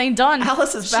 Alice ain't done.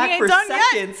 Alice is back for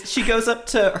seconds. Yet. She goes up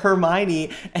to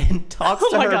Hermione and talks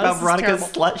to her about Veronica's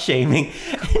slut-shaming.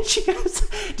 And she goes,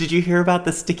 did you hear about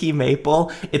the sticky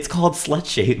maple? It's called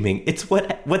slut-shaming. It's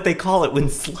what they call it when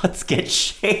sluts get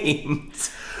shamed.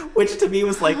 Which to me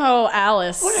was like, oh,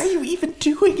 Alice. What are you even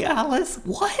doing, Alice?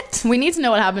 What? We need to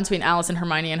know what happened between Alice and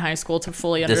Hermione in high school to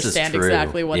fully understand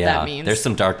exactly what that means. There's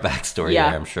some dark backstory there,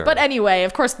 I'm sure. But anyway,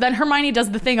 of course, then Hermione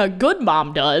does the thing a good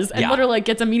mom does and literally like,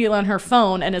 gets immediately on her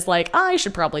phone and is like, I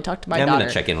should probably talk to my daughter. I'm going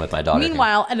to check in with my daughter.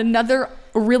 Meanwhile, at another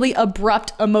really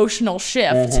abrupt emotional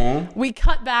shift, we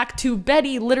cut back to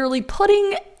Betty literally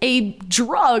putting a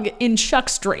drug in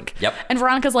Chuck's drink. Yep. And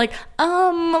Veronica's like,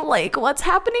 like what's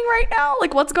happening right now?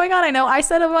 Like what's going on? I know I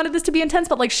said I wanted this to be intense,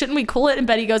 but like shouldn't we cool it? And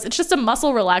Betty goes, it's just a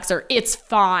muscle relaxer. It's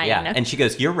fine. Yeah. And she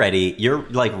goes, you're ready. You're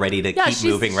like ready to keep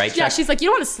moving, right, Chuck? Yeah, she's like, you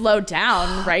don't want to slow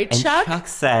down, right, Chuck? And Chuck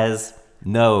says,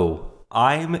 no,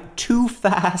 I'm too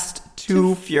fast,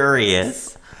 too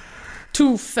furious.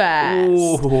 Too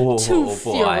fast. Too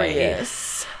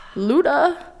furious.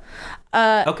 Luda.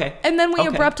 Okay. And then we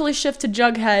abruptly shift to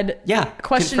Jughead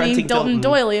questioning Dalton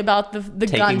Doily about the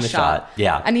gunshot.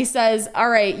 Yeah. And he says, all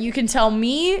right, you can tell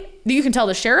me, you can tell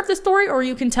the sheriff the story or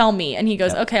you can tell me. And he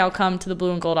goes, okay, I'll come to the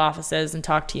blue and gold offices and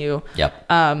talk to you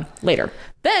later.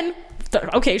 Then...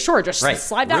 Okay, sure. Just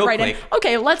slide that right in.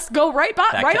 Okay, let's go right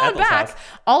on back.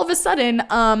 All of a sudden,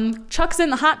 Chuck's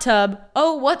in the hot tub.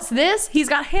 Oh, what's this? He's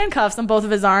got handcuffs on both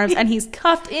of his arms and he's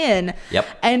cuffed in. Yep.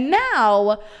 And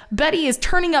now Betty is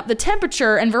turning up the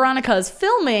temperature and Veronica is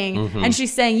filming and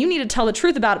she's saying, you need to tell the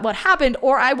truth about what happened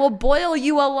or I will boil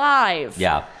you alive.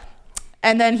 Yeah.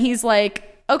 And then he's like,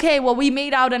 okay, well, we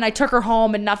made out and I took her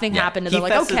home and nothing happened. And they're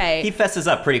like, okay. He fesses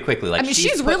up pretty quickly. Like, I mean,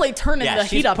 she's really turning the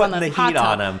heat up on the hot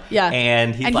tub. On him. Yeah.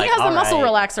 And he's like, he has a muscle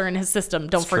relaxer in his system.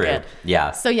 Don't forget. True.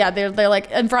 Yeah. So yeah, they're like,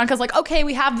 and Veronica's like, okay,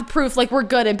 we have the proof. Like, we're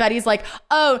good. And Betty's like,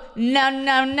 oh,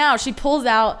 no. She pulls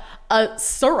out a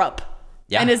syrup.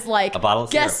 Yeah, and is like, a bottle of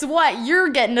guess syrup. What? You're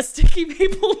getting a sticky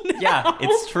maple now. Yeah,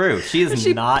 it's true. She is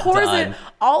not pours done. It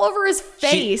all over his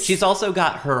face. She's also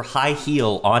got her high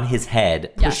heel on his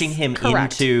head, pushing him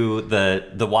into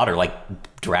the water, like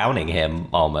drowning him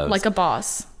almost. Like a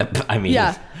boss. I mean.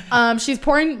 Yeah. She's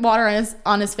pouring water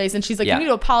on his face and she's like, you need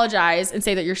to apologize and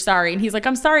say that you're sorry. And he's like,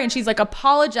 I'm sorry. And she's like,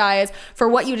 apologize for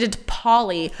what you did to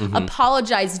Polly.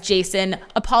 Apologize, Jason.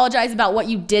 Apologize about what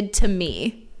you did to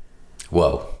me.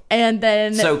 Whoa. And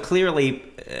then... So clearly,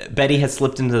 Betty has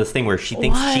slipped into this thing where she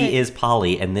thinks she is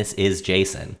Polly and this is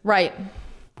Jason. Right.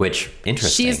 Which,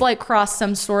 interesting. She's like crossed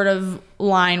some sort of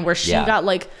line where she got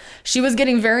like... She was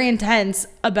getting very intense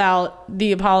about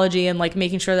the apology and like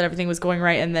making sure that everything was going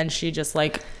right. And then she just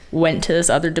like went to this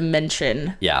other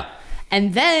dimension. Yeah.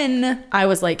 And then I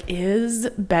was like, is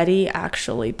Betty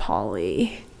actually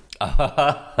Polly?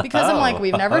 Because I'm like,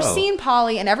 we've never seen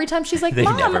Polly, and every time she's like, They've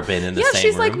Mom, never been in the same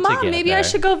she's like, room Mom, together. maybe I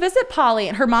should go visit Polly,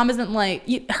 and her mom isn't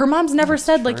like, her mom's never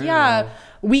said like, yeah,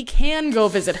 we can go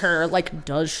visit her. Like,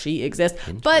 does she exist?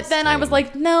 But then I was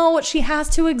like, no, she has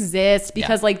to exist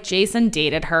because like Jason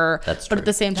dated her. That's true. But at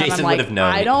the same time, Jason I'm like, would have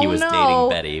known I don't he was know. dating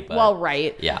Betty. But well,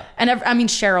 right. Yeah. And I mean,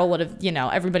 Cheryl would have,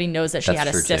 everybody knows that she had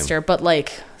a sister, but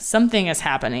like something is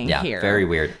happening here. Very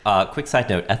weird. Quick side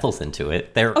note, Ethel's into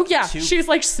it. She's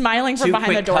like smiling from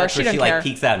behind the door. She doesn't care. Like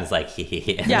peeks out and is like,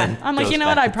 hee. Yeah, I'm like, you know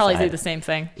what? I'd probably do the same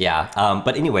thing. Yeah.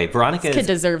 But anyway, This kid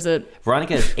deserves it.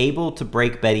 Veronica is able to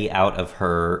break Betty out of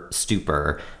her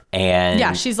stupor. And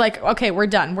yeah, she's like, okay, we're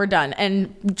done.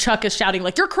 And Chuck is shouting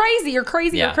like, you're crazy. You're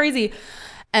crazy.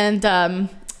 And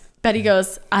Betty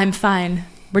goes, I'm fine.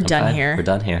 We're done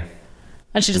here.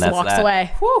 And she just walks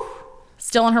away. Whew.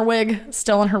 Still in her wig,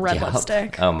 still in her red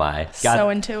lipstick. Oh my. So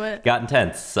into it. Got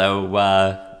intense. So,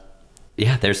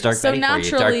 there's Dark Betty for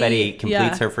you. Dark Betty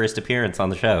completes her first appearance on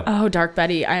the show. Oh, Dark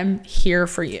Betty, I'm here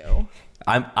for you.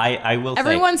 I will say,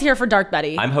 everyone's here for Dark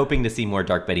Betty. I'm hoping to see more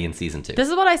Dark Betty in season 2. This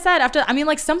is what I said after,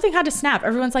 something had to snap.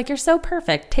 Everyone's like, you're so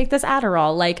perfect. Take this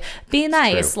Adderall. Like, be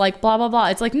nice. Like, blah, blah, blah.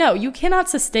 It's like, no, you cannot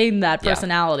sustain that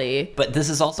personality. Yeah. But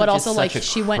this is also like,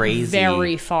 she went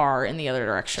very far in the other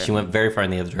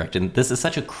direction. This is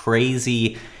such a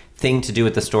crazy thing to do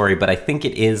with the story, but I think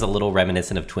it is a little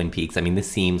reminiscent of Twin Peaks. I mean, this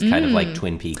seems kind of like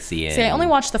Twin Peaks-y. See, I only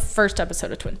watched the first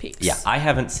episode of Twin Peaks. Yeah, I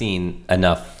haven't seen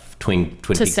enough Twin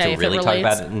Peaks to really talk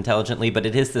about it intelligently, but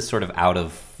it is this sort of out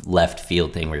of left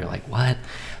field thing where you're like, what?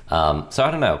 So I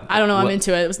don't know. I'm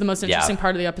into it. It was the most interesting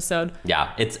part of the episode.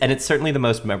 Yeah, it's certainly the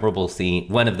most memorable scene,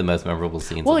 one of the most memorable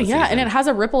scenes. Well, of the season. And it has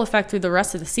a ripple effect through the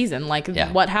rest of the season. Like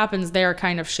what happens there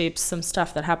kind of shapes some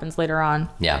stuff that happens later on.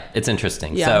 Yeah, it's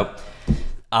interesting. Yeah. So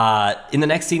in the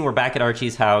next scene, we're back at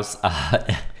Archie's house.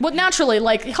 Well, naturally,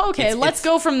 like, okay, let's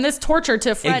go from this torture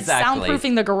to Fred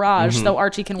soundproofing the garage so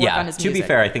Archie can work on his music. To be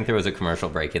fair, I think there was a commercial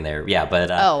break in there. Yeah, but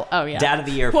yeah. Dad of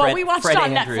the Year. Well, we watched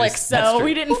on Netflix, so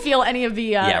we didn't feel any of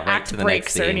the act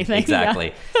breaks or anything.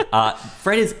 Exactly. Yeah.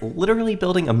 Fred is literally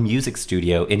building a music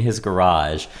studio in his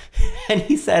garage, and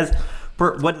he says,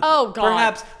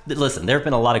 perhaps, listen, there have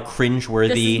been a lot of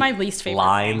cringeworthy my least favorite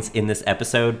lines in this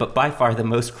episode, but by far the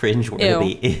most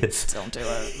cringeworthy is... Don't do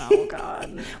it. Oh,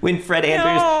 God. When Fred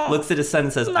Andrews looks at his son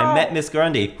and says, I met Miss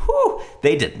Grundy. Whew,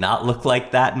 they did not look like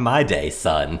that in my day,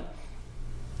 son.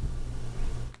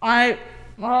 Yep,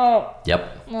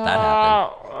 that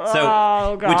happened.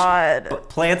 So, which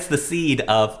plants the seed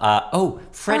of,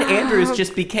 Fred Andrews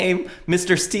just became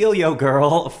Mr. Steelio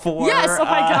Girl for Mr.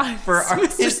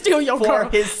 Steelio Girl for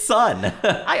his son.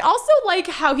 I also like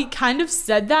how he kind of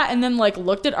said that and then like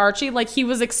looked at Archie like he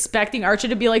was expecting Archie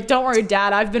to be like, "Don't worry,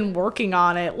 Dad, I've been working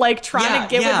on it." Like trying to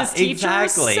get with his teacher.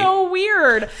 Exactly. So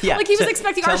weird. Yeah, like he was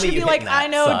expecting Archie to be like, "I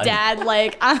know, son. Dad.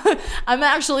 Like I'm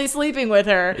actually sleeping with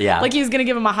her." Yeah. Like he was gonna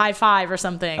give him a high five or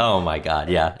something. Oh my God.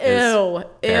 Yeah. Ew.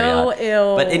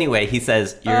 But anyway, he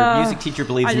says, your music teacher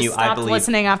believes in you. I believe.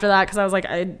 Listening after that because I was like,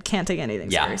 I can't take anything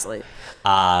seriously.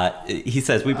 He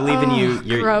says, we believe in you.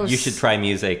 You should try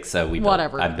music. So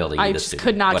I'm building you this studio. I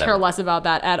could not care less about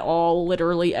that at all,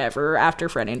 literally ever, after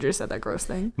Fred Andrews said that gross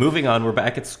thing. Moving on, we're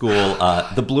back at school.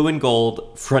 The blue and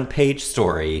gold front page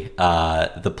story.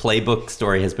 The playbook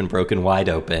story has been broken wide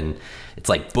open. It's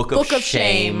like Book of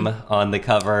Shame on the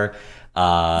cover.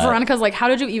 Veronica's like, how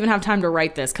did you even have time to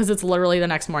write this? Because it's literally the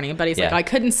next morning. And Betty's like, I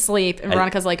couldn't sleep. And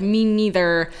Veronica's like, me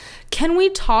neither. Can we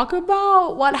talk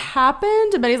about what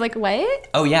happened? And Betty's like, wait.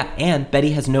 Oh, yeah. And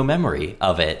Betty has no memory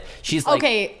of it. She's like...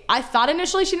 Okay, I thought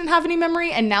initially she didn't have any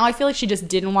memory. And now I feel like she just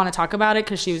didn't want to talk about it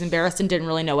because she was embarrassed and didn't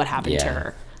really know what happened to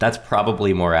her. That's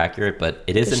probably more accurate, but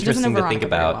it is interesting to think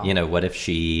about, what if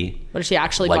she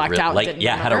actually blacked out?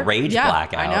 Had a rage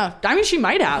blackout. I know. I mean, she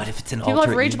might have. What if it's an People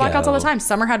have rage blackouts all the time.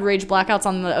 Summer had rage blackouts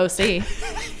on the OC.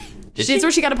 She's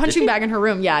where she got a punching bag in her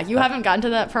room. Yeah, you haven't gotten to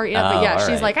that part yet, but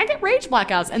she's like, I get rage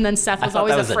blackouts. And then Seth was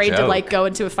always afraid to go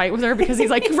into a fight with her because he's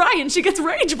like, Ryan, she gets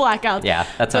rage blackouts. Yeah,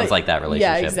 that sounds like that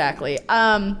relationship. Yeah, exactly.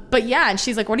 But yeah, and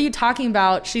she's like, what are you talking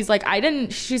about? She's like,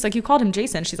 she's like, you called him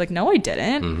Jason. She's like, no, I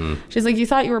didn't. Mm-hmm. She's like, you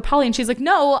thought you were Polly. And she's like,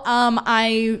 no,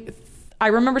 I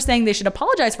remember saying they should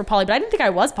apologize for Polly, but I didn't think I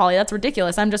was Polly. That's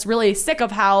ridiculous. I'm just really sick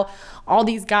of how all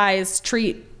these guys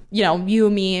treat you,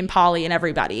 me, and Polly and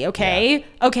everybody. Okay?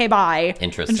 Yeah. Okay, bye.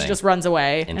 Interesting. And she just runs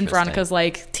away. And Veronica's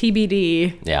like,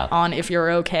 TBD on if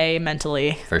you're okay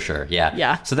mentally. For sure, yeah.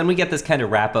 Yeah. So then we get this kind of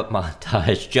wrap-up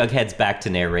montage. Jughead's back to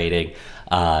narrating,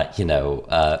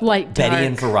 light, Betty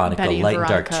and Veronica, light and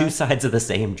dark, 2 sides of the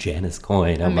same Janus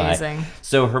coin. Oh, amazing. My.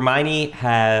 So Hermione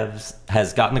has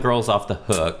gotten the girls off the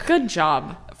hook. Good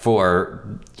job.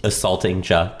 for assaulting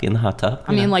Chuck in the hot tub.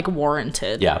 I mean, like,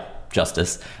 warranted. Yeah.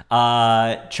 Justice.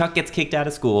 Chuck gets kicked out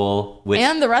of school, which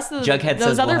and the rest of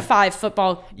those other 5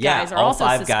 football guys are also all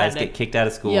 5 suspended. guys get kicked out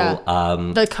of school. Yeah.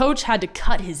 The coach had to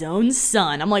cut his own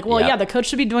son. I'm like, well, yeah, the coach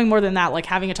should be doing more than that, like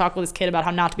having a talk with his kid about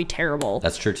how not to be terrible.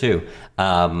 That's true too.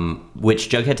 Which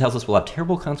Jughead tells us will have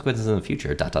terrible consequences in the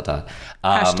future. ...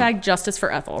 Hashtag justice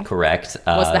for Ethel. Correct.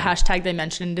 Was the hashtag they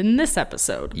mentioned in this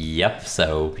episode. Yep.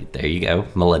 So there you go,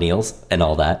 millennials and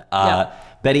all that.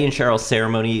 Betty and Cheryl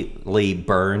ceremonially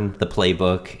burn the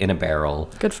playbook in a barrel.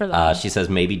 Good for them. She says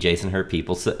maybe Jason hurt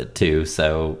people too,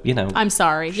 so, I'm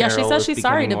sorry. Cheryl yeah, she says she's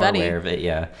sorry to Betty. Aware of it,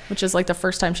 yeah. Which is like the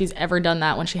first time she's ever done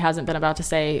that when she hasn't been about to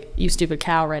say, you stupid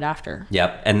cow, right after.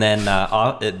 Yep. And then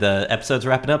the episode's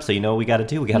wrapping up, so you know what we got to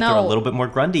do? We got to throw a little bit more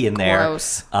Grundy in there.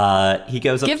 Gross. He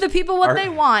goes up. Give the people what they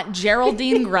want.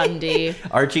 Geraldine Grundy.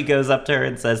 Archie goes up to her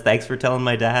and says, thanks for telling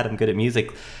my dad I'm good at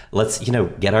music. Let's,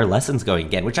 get our lessons going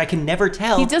again, which I can never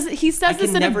tell. He says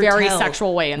this in a very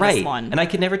sexual way in this one. And I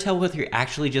can never tell whether he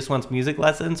actually just wants music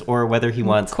lessons or whether he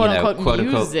wants, quote unquote,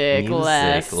 music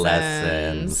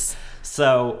lessons.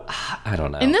 So, I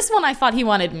don't know. In this one, I thought he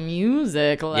wanted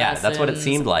music lessons. Yeah, that's what it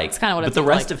seemed like. It's kind of what But the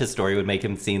rest of his story would make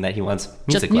him seem that he wants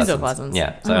music lessons.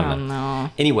 Yeah, so I don't know.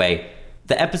 Anyway,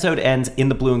 the episode ends in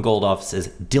the blue and gold offices.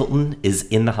 Dilton is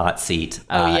in the hot seat.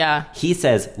 He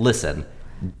says, listen,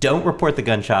 don't report the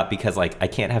gunshot because, I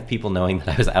can't have people knowing that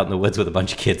I was out in the woods with a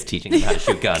bunch of kids teaching them how to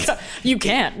shoot guns. You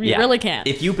can't. You really can't.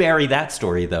 If you bury that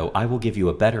story, though, I will give you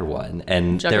a better one.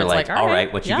 And they're like, all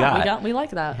right, what you got? We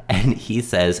like that. And he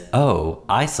says, oh,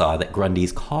 I saw that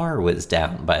Grundy's car was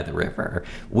down by the river,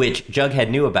 which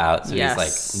Jughead knew about. So he's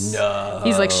like, no.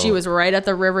 He's like, she was right at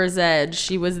the river's edge.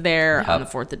 She was there on the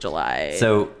 4th of July.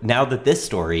 So now that this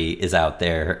story is out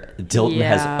there, Dilton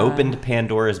has opened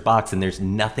Pandora's box, and there's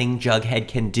nothing Jughead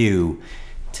can do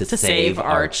to save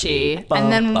Archie. And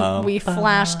then we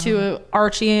flash to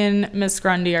Archie and Miss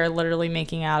Grundy are literally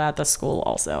making out at the school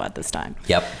also at this time.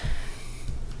 Yep.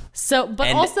 So, but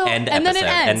then it ends.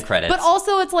 End credits. But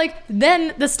also, it's like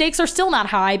then the stakes are still not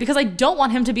high because I don't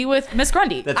want him to be with Miss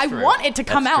Grundy. I want it to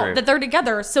come out that they're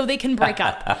together so they can break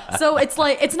up. So it's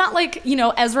like it's not like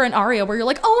Ezra and Arya where you're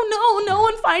like, oh no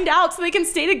one find out so they can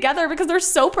stay together because they're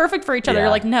so perfect for each other. You're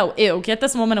like, no, get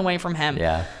this woman away from him.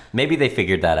 Yeah. Maybe they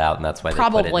figured that out and that's why they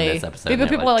put it in this episode. Maybe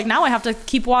people are like, now I have to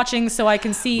keep watching so I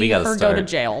can see her go to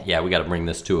jail. Yeah, we got to bring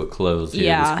this to a close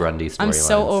here, this Grundy storyline. I'm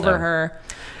so over her.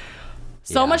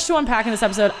 So much to unpack in this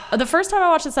episode. The first time I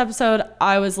watched this episode,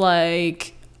 I was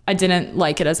like, I didn't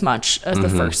like it as much as the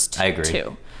first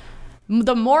two.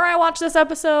 The more I watch this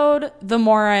episode, the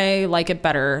more I like it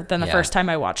better than the first time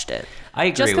I watched it. I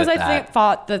agree just because I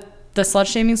thought that the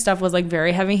slut-shaming stuff was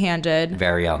very heavy-handed.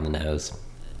 Very on the nose.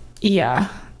 Yeah,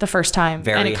 the first time.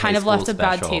 Very and it kind of left a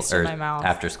bad taste in my mouth.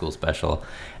 After school special.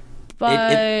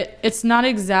 But it's not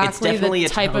exactly the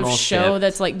type of show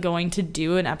that's going to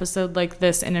do an episode like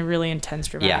this in a really intense,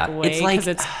 dramatic way. Because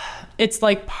it's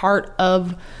part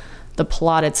of the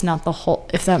plot. It's not the whole,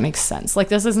 if that makes sense.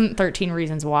 This isn't 13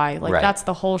 Reasons Why. That's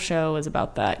the whole show is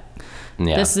about that.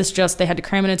 Yeah. This is just, they had to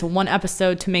cram it into one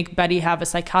episode to make Betty have a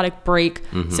psychotic break.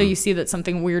 So you see that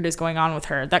something weird is going on with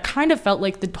her. That kind of felt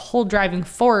like the whole driving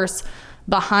force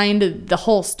behind the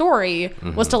whole story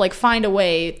was to find a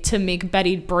way to make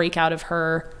Betty break out of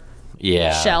her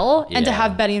shell and to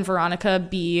have Betty and Veronica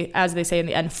be, as they say in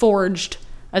the end, forged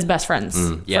as best friends.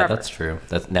 Yeah, forever. That's true.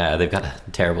 They've got a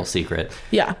terrible secret.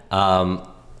 Yeah.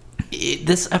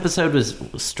 This episode was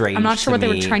strange. I'm not sure what they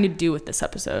were trying to do with this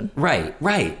episode. Right.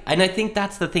 And I think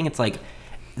that's the thing. It's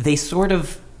they sort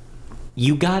of,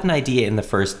 you got an idea in the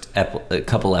first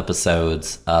couple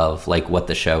episodes of what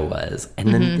the show was,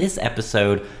 and then this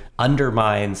episode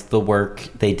undermines the work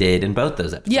they did in both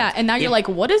those episodes. Yeah, and now you're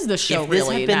what is the show really now? If this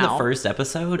had been the first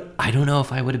episode, I don't know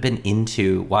if I would have been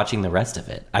into watching the rest of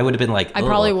it. I would have been I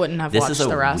probably wouldn't have watched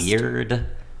the rest. This is a weird,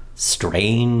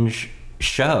 strange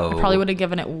show. I probably would have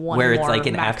given it one where it's more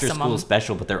an after-school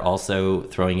special, but they're also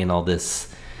throwing in all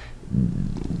this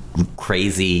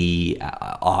crazy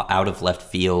out of left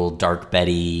field dark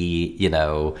Betty,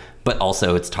 but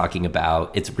also it's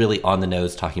really on the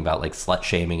nose talking about slut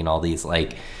shaming and all these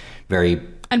very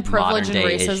and privilege and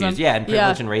racism issues. And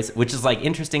privilege and race, which is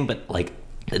interesting, but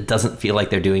it doesn't feel like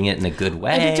they're doing it in a good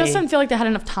way. It just doesn't feel like they had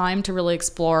enough time to really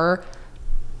explore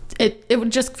it. It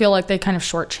would just feel like they kind of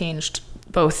shortchanged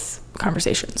both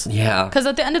conversations. Yeah. Because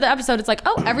at the end of the episode, it's like,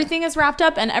 oh, everything is wrapped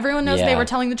up and everyone knows they were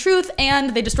telling the truth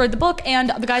and they destroyed the book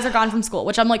and the guys are gone from school,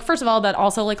 which I'm like, first of all, that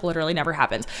also like literally never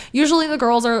happens. Usually the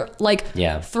girls are like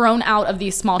thrown out of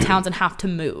these small towns and have to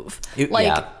move.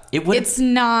 It's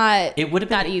not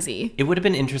that easy. It would have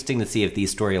been interesting to see if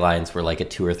these storylines were like a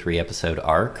 2 or 3 episode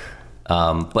arc.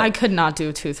 But I could not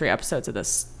do 2-3 episodes of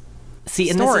this story.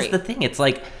 And this is the thing. It's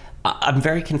like, I'm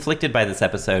very conflicted by this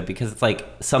episode because it's like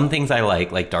some things I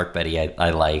like Dark Betty I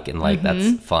like, and like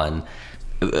that's fun.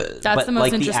 That's but the most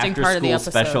like interesting part of the episode.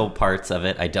 Special parts of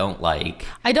it I don't like.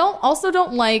 I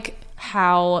don't like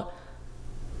how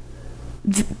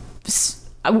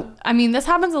I mean, this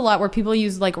happens a lot where people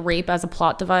use like rape as a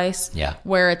plot device. Yeah.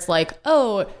 Where it's like,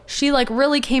 oh, she like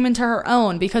really came into her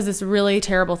own because this really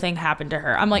terrible thing happened to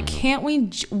her. I'm like,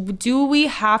 do we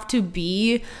have to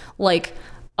be like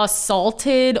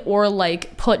assaulted or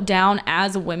like put down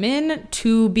as women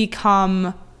to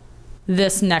become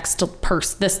this next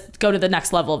person, go to the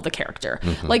next level of the character?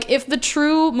 Like, if the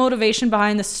true motivation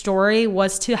behind the story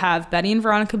was to have Betty and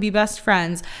Veronica be best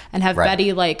friends and have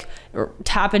Betty like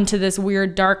tap into this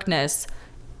weird darkness,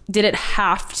 did it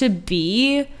have to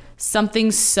be something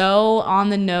so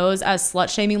on the nose as slut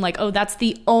shaming, like, oh, that's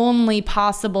the only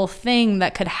possible thing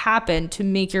that could happen to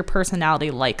make your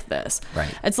personality like this?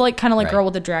 Right. It's like kind of like Girl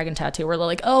with the Dragon Tattoo, where they're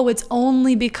like, oh, it's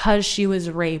only because she was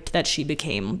raped that she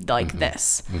became like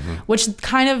this, which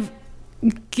kind of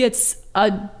gets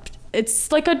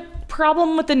it's like a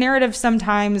problem with the narrative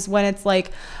sometimes when it's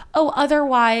like, oh,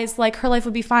 otherwise like her life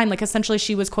would be fine. Like essentially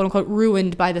she was quote unquote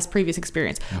ruined by this previous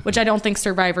experience, which I don't think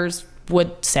survivors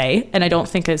would say, and I don't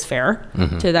think is fair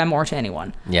to them or to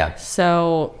anyone. Yeah.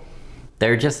 So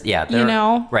they're just, you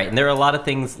know, right. And there are a lot of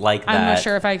things like that. I'm not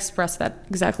sure if I expressed that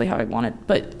exactly how I wanted,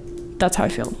 but that's how I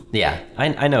feel. Yeah,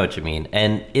 I know what you mean.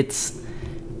 And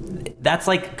that's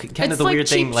like kind of the weird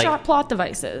thing. It's like cheap shot plot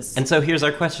devices. And so here's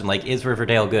our question, like, is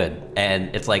Riverdale good?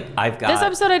 And it's like, this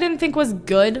episode I didn't think was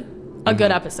good. A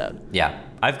good episode. Yeah.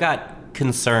 I've got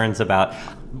concerns about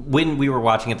when we were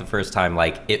watching it the first time,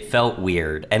 like it felt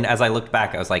weird. And as I looked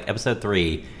back, I was like, episode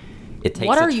 3, it takes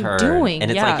what a are turn. You doing?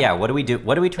 And it's like, what do we do?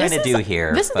 What are we trying to do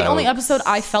here? This is the only episode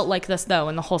I felt like this though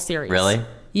in the whole series. Really?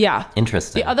 Yeah.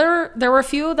 Interesting. There were a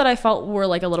few that I felt were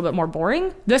like a little bit more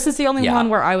boring. This is the only one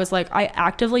where I was like, I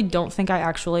actively don't think I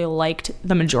actually liked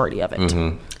the majority of it.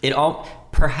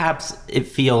 Perhaps it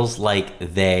feels like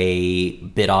they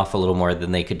bit off a little more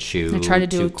than they could chew. They try to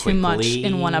do too much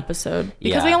in one episode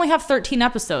because they only have 13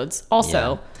 episodes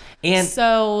also. Yeah. And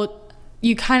so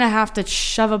you kind of have to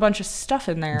shove a bunch of stuff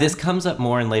in there. This comes up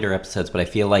more in later episodes, but I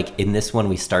feel like in this one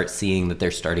we start seeing that they're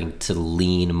starting to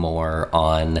lean more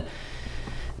on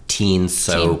teen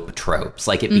soap tropes.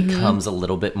 Like it becomes a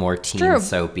little bit more teen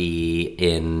soapy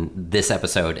in this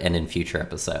episode and in future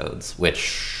episodes,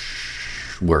 which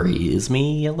worries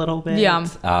me a little bit. Yeah.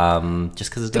 Just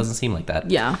because it doesn't seem like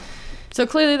that. Yeah. So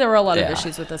clearly there were a lot of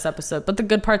issues with this episode, but the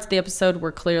good parts of the episode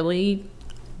were clearly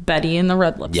Betty and the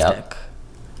red lipstick. Yep.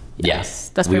 Yes.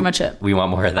 That's pretty much it. We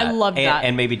want more of that. I love that.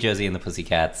 And maybe Josie and the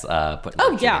Pussycats.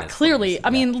 Clearly.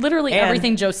 I mean, literally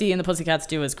everything Josie and the Pussycats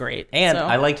do is great. And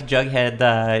I liked Jughead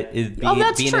being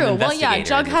that's an true. Well, yeah,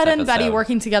 Jughead and Betty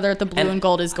working together at the Blue and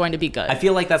Gold is going to be good. I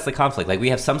feel like that's the conflict. Like,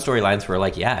 we have some storylines where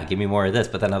like, give me more of this,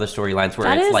 but then other storylines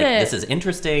where it's like, this is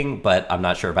interesting, but I'm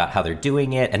not sure about how they're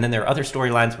doing it. And then there are other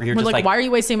storylines where you're just like, why are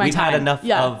you wasting my time? We've had enough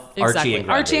of Archie and Grundy.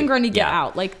 Archie and Grundy, get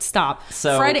out. Like, stop.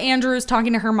 So, Fred Andrews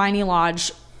talking to Hermione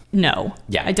Lodge. No.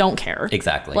 Yeah. I don't care.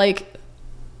 Exactly. Like,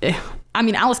 I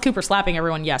mean, Alice Cooper slapping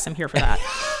everyone. Yes, I'm here for that.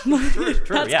 True.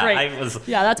 That's yeah, great. I was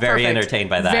that's very perfect. entertained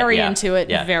by that. Very into it.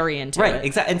 Yeah. Very into it. Right.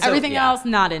 Exactly. So, everything else,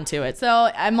 not into it.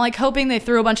 So I'm like hoping they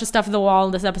threw a bunch of stuff at the wall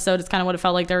in this episode. It's kind of what it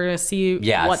felt like. They're going to see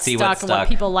what's stuck, what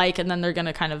people like, and then they're going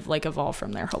to kind of like evolve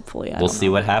from there, hopefully. We'll see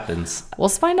what happens. We'll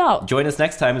find out. Join us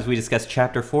next time as we discuss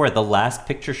Chapter 4, The Last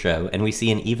Picture Show, and we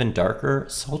see an even darker,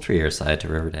 sultrier side to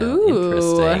Riverdale. Ooh,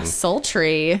 interesting.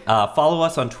 Sultry. Follow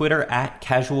us on Twitter at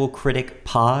Casual Critic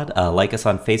Pod. Like us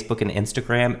on Facebook and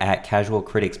Instagram at Casual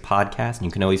Critics Podcast. And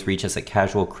you can always reach us at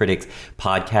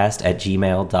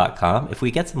casualcriticspodcast@gmail.com. If we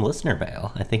get some listener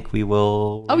mail, I think we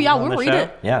will. Oh, yeah, we'll read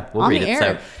it. Yeah, we'll read it.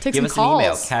 So give us an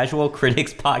email,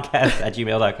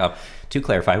 casualcriticspodcast@gmail.com. To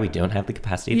clarify, we don't have the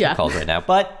capacity to take calls right now,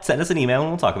 but send us an email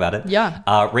and we'll talk about it.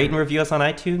 Yeah. Rate and review us on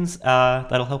iTunes.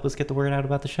 That'll help us get the word out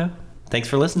about the show. Thanks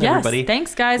for listening, everybody.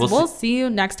 Thanks, guys. We'll see you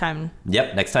next time.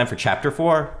 Yep, next time for Chapter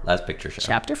 4, Last Picture Show.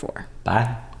 Chapter 4.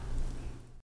 Bye.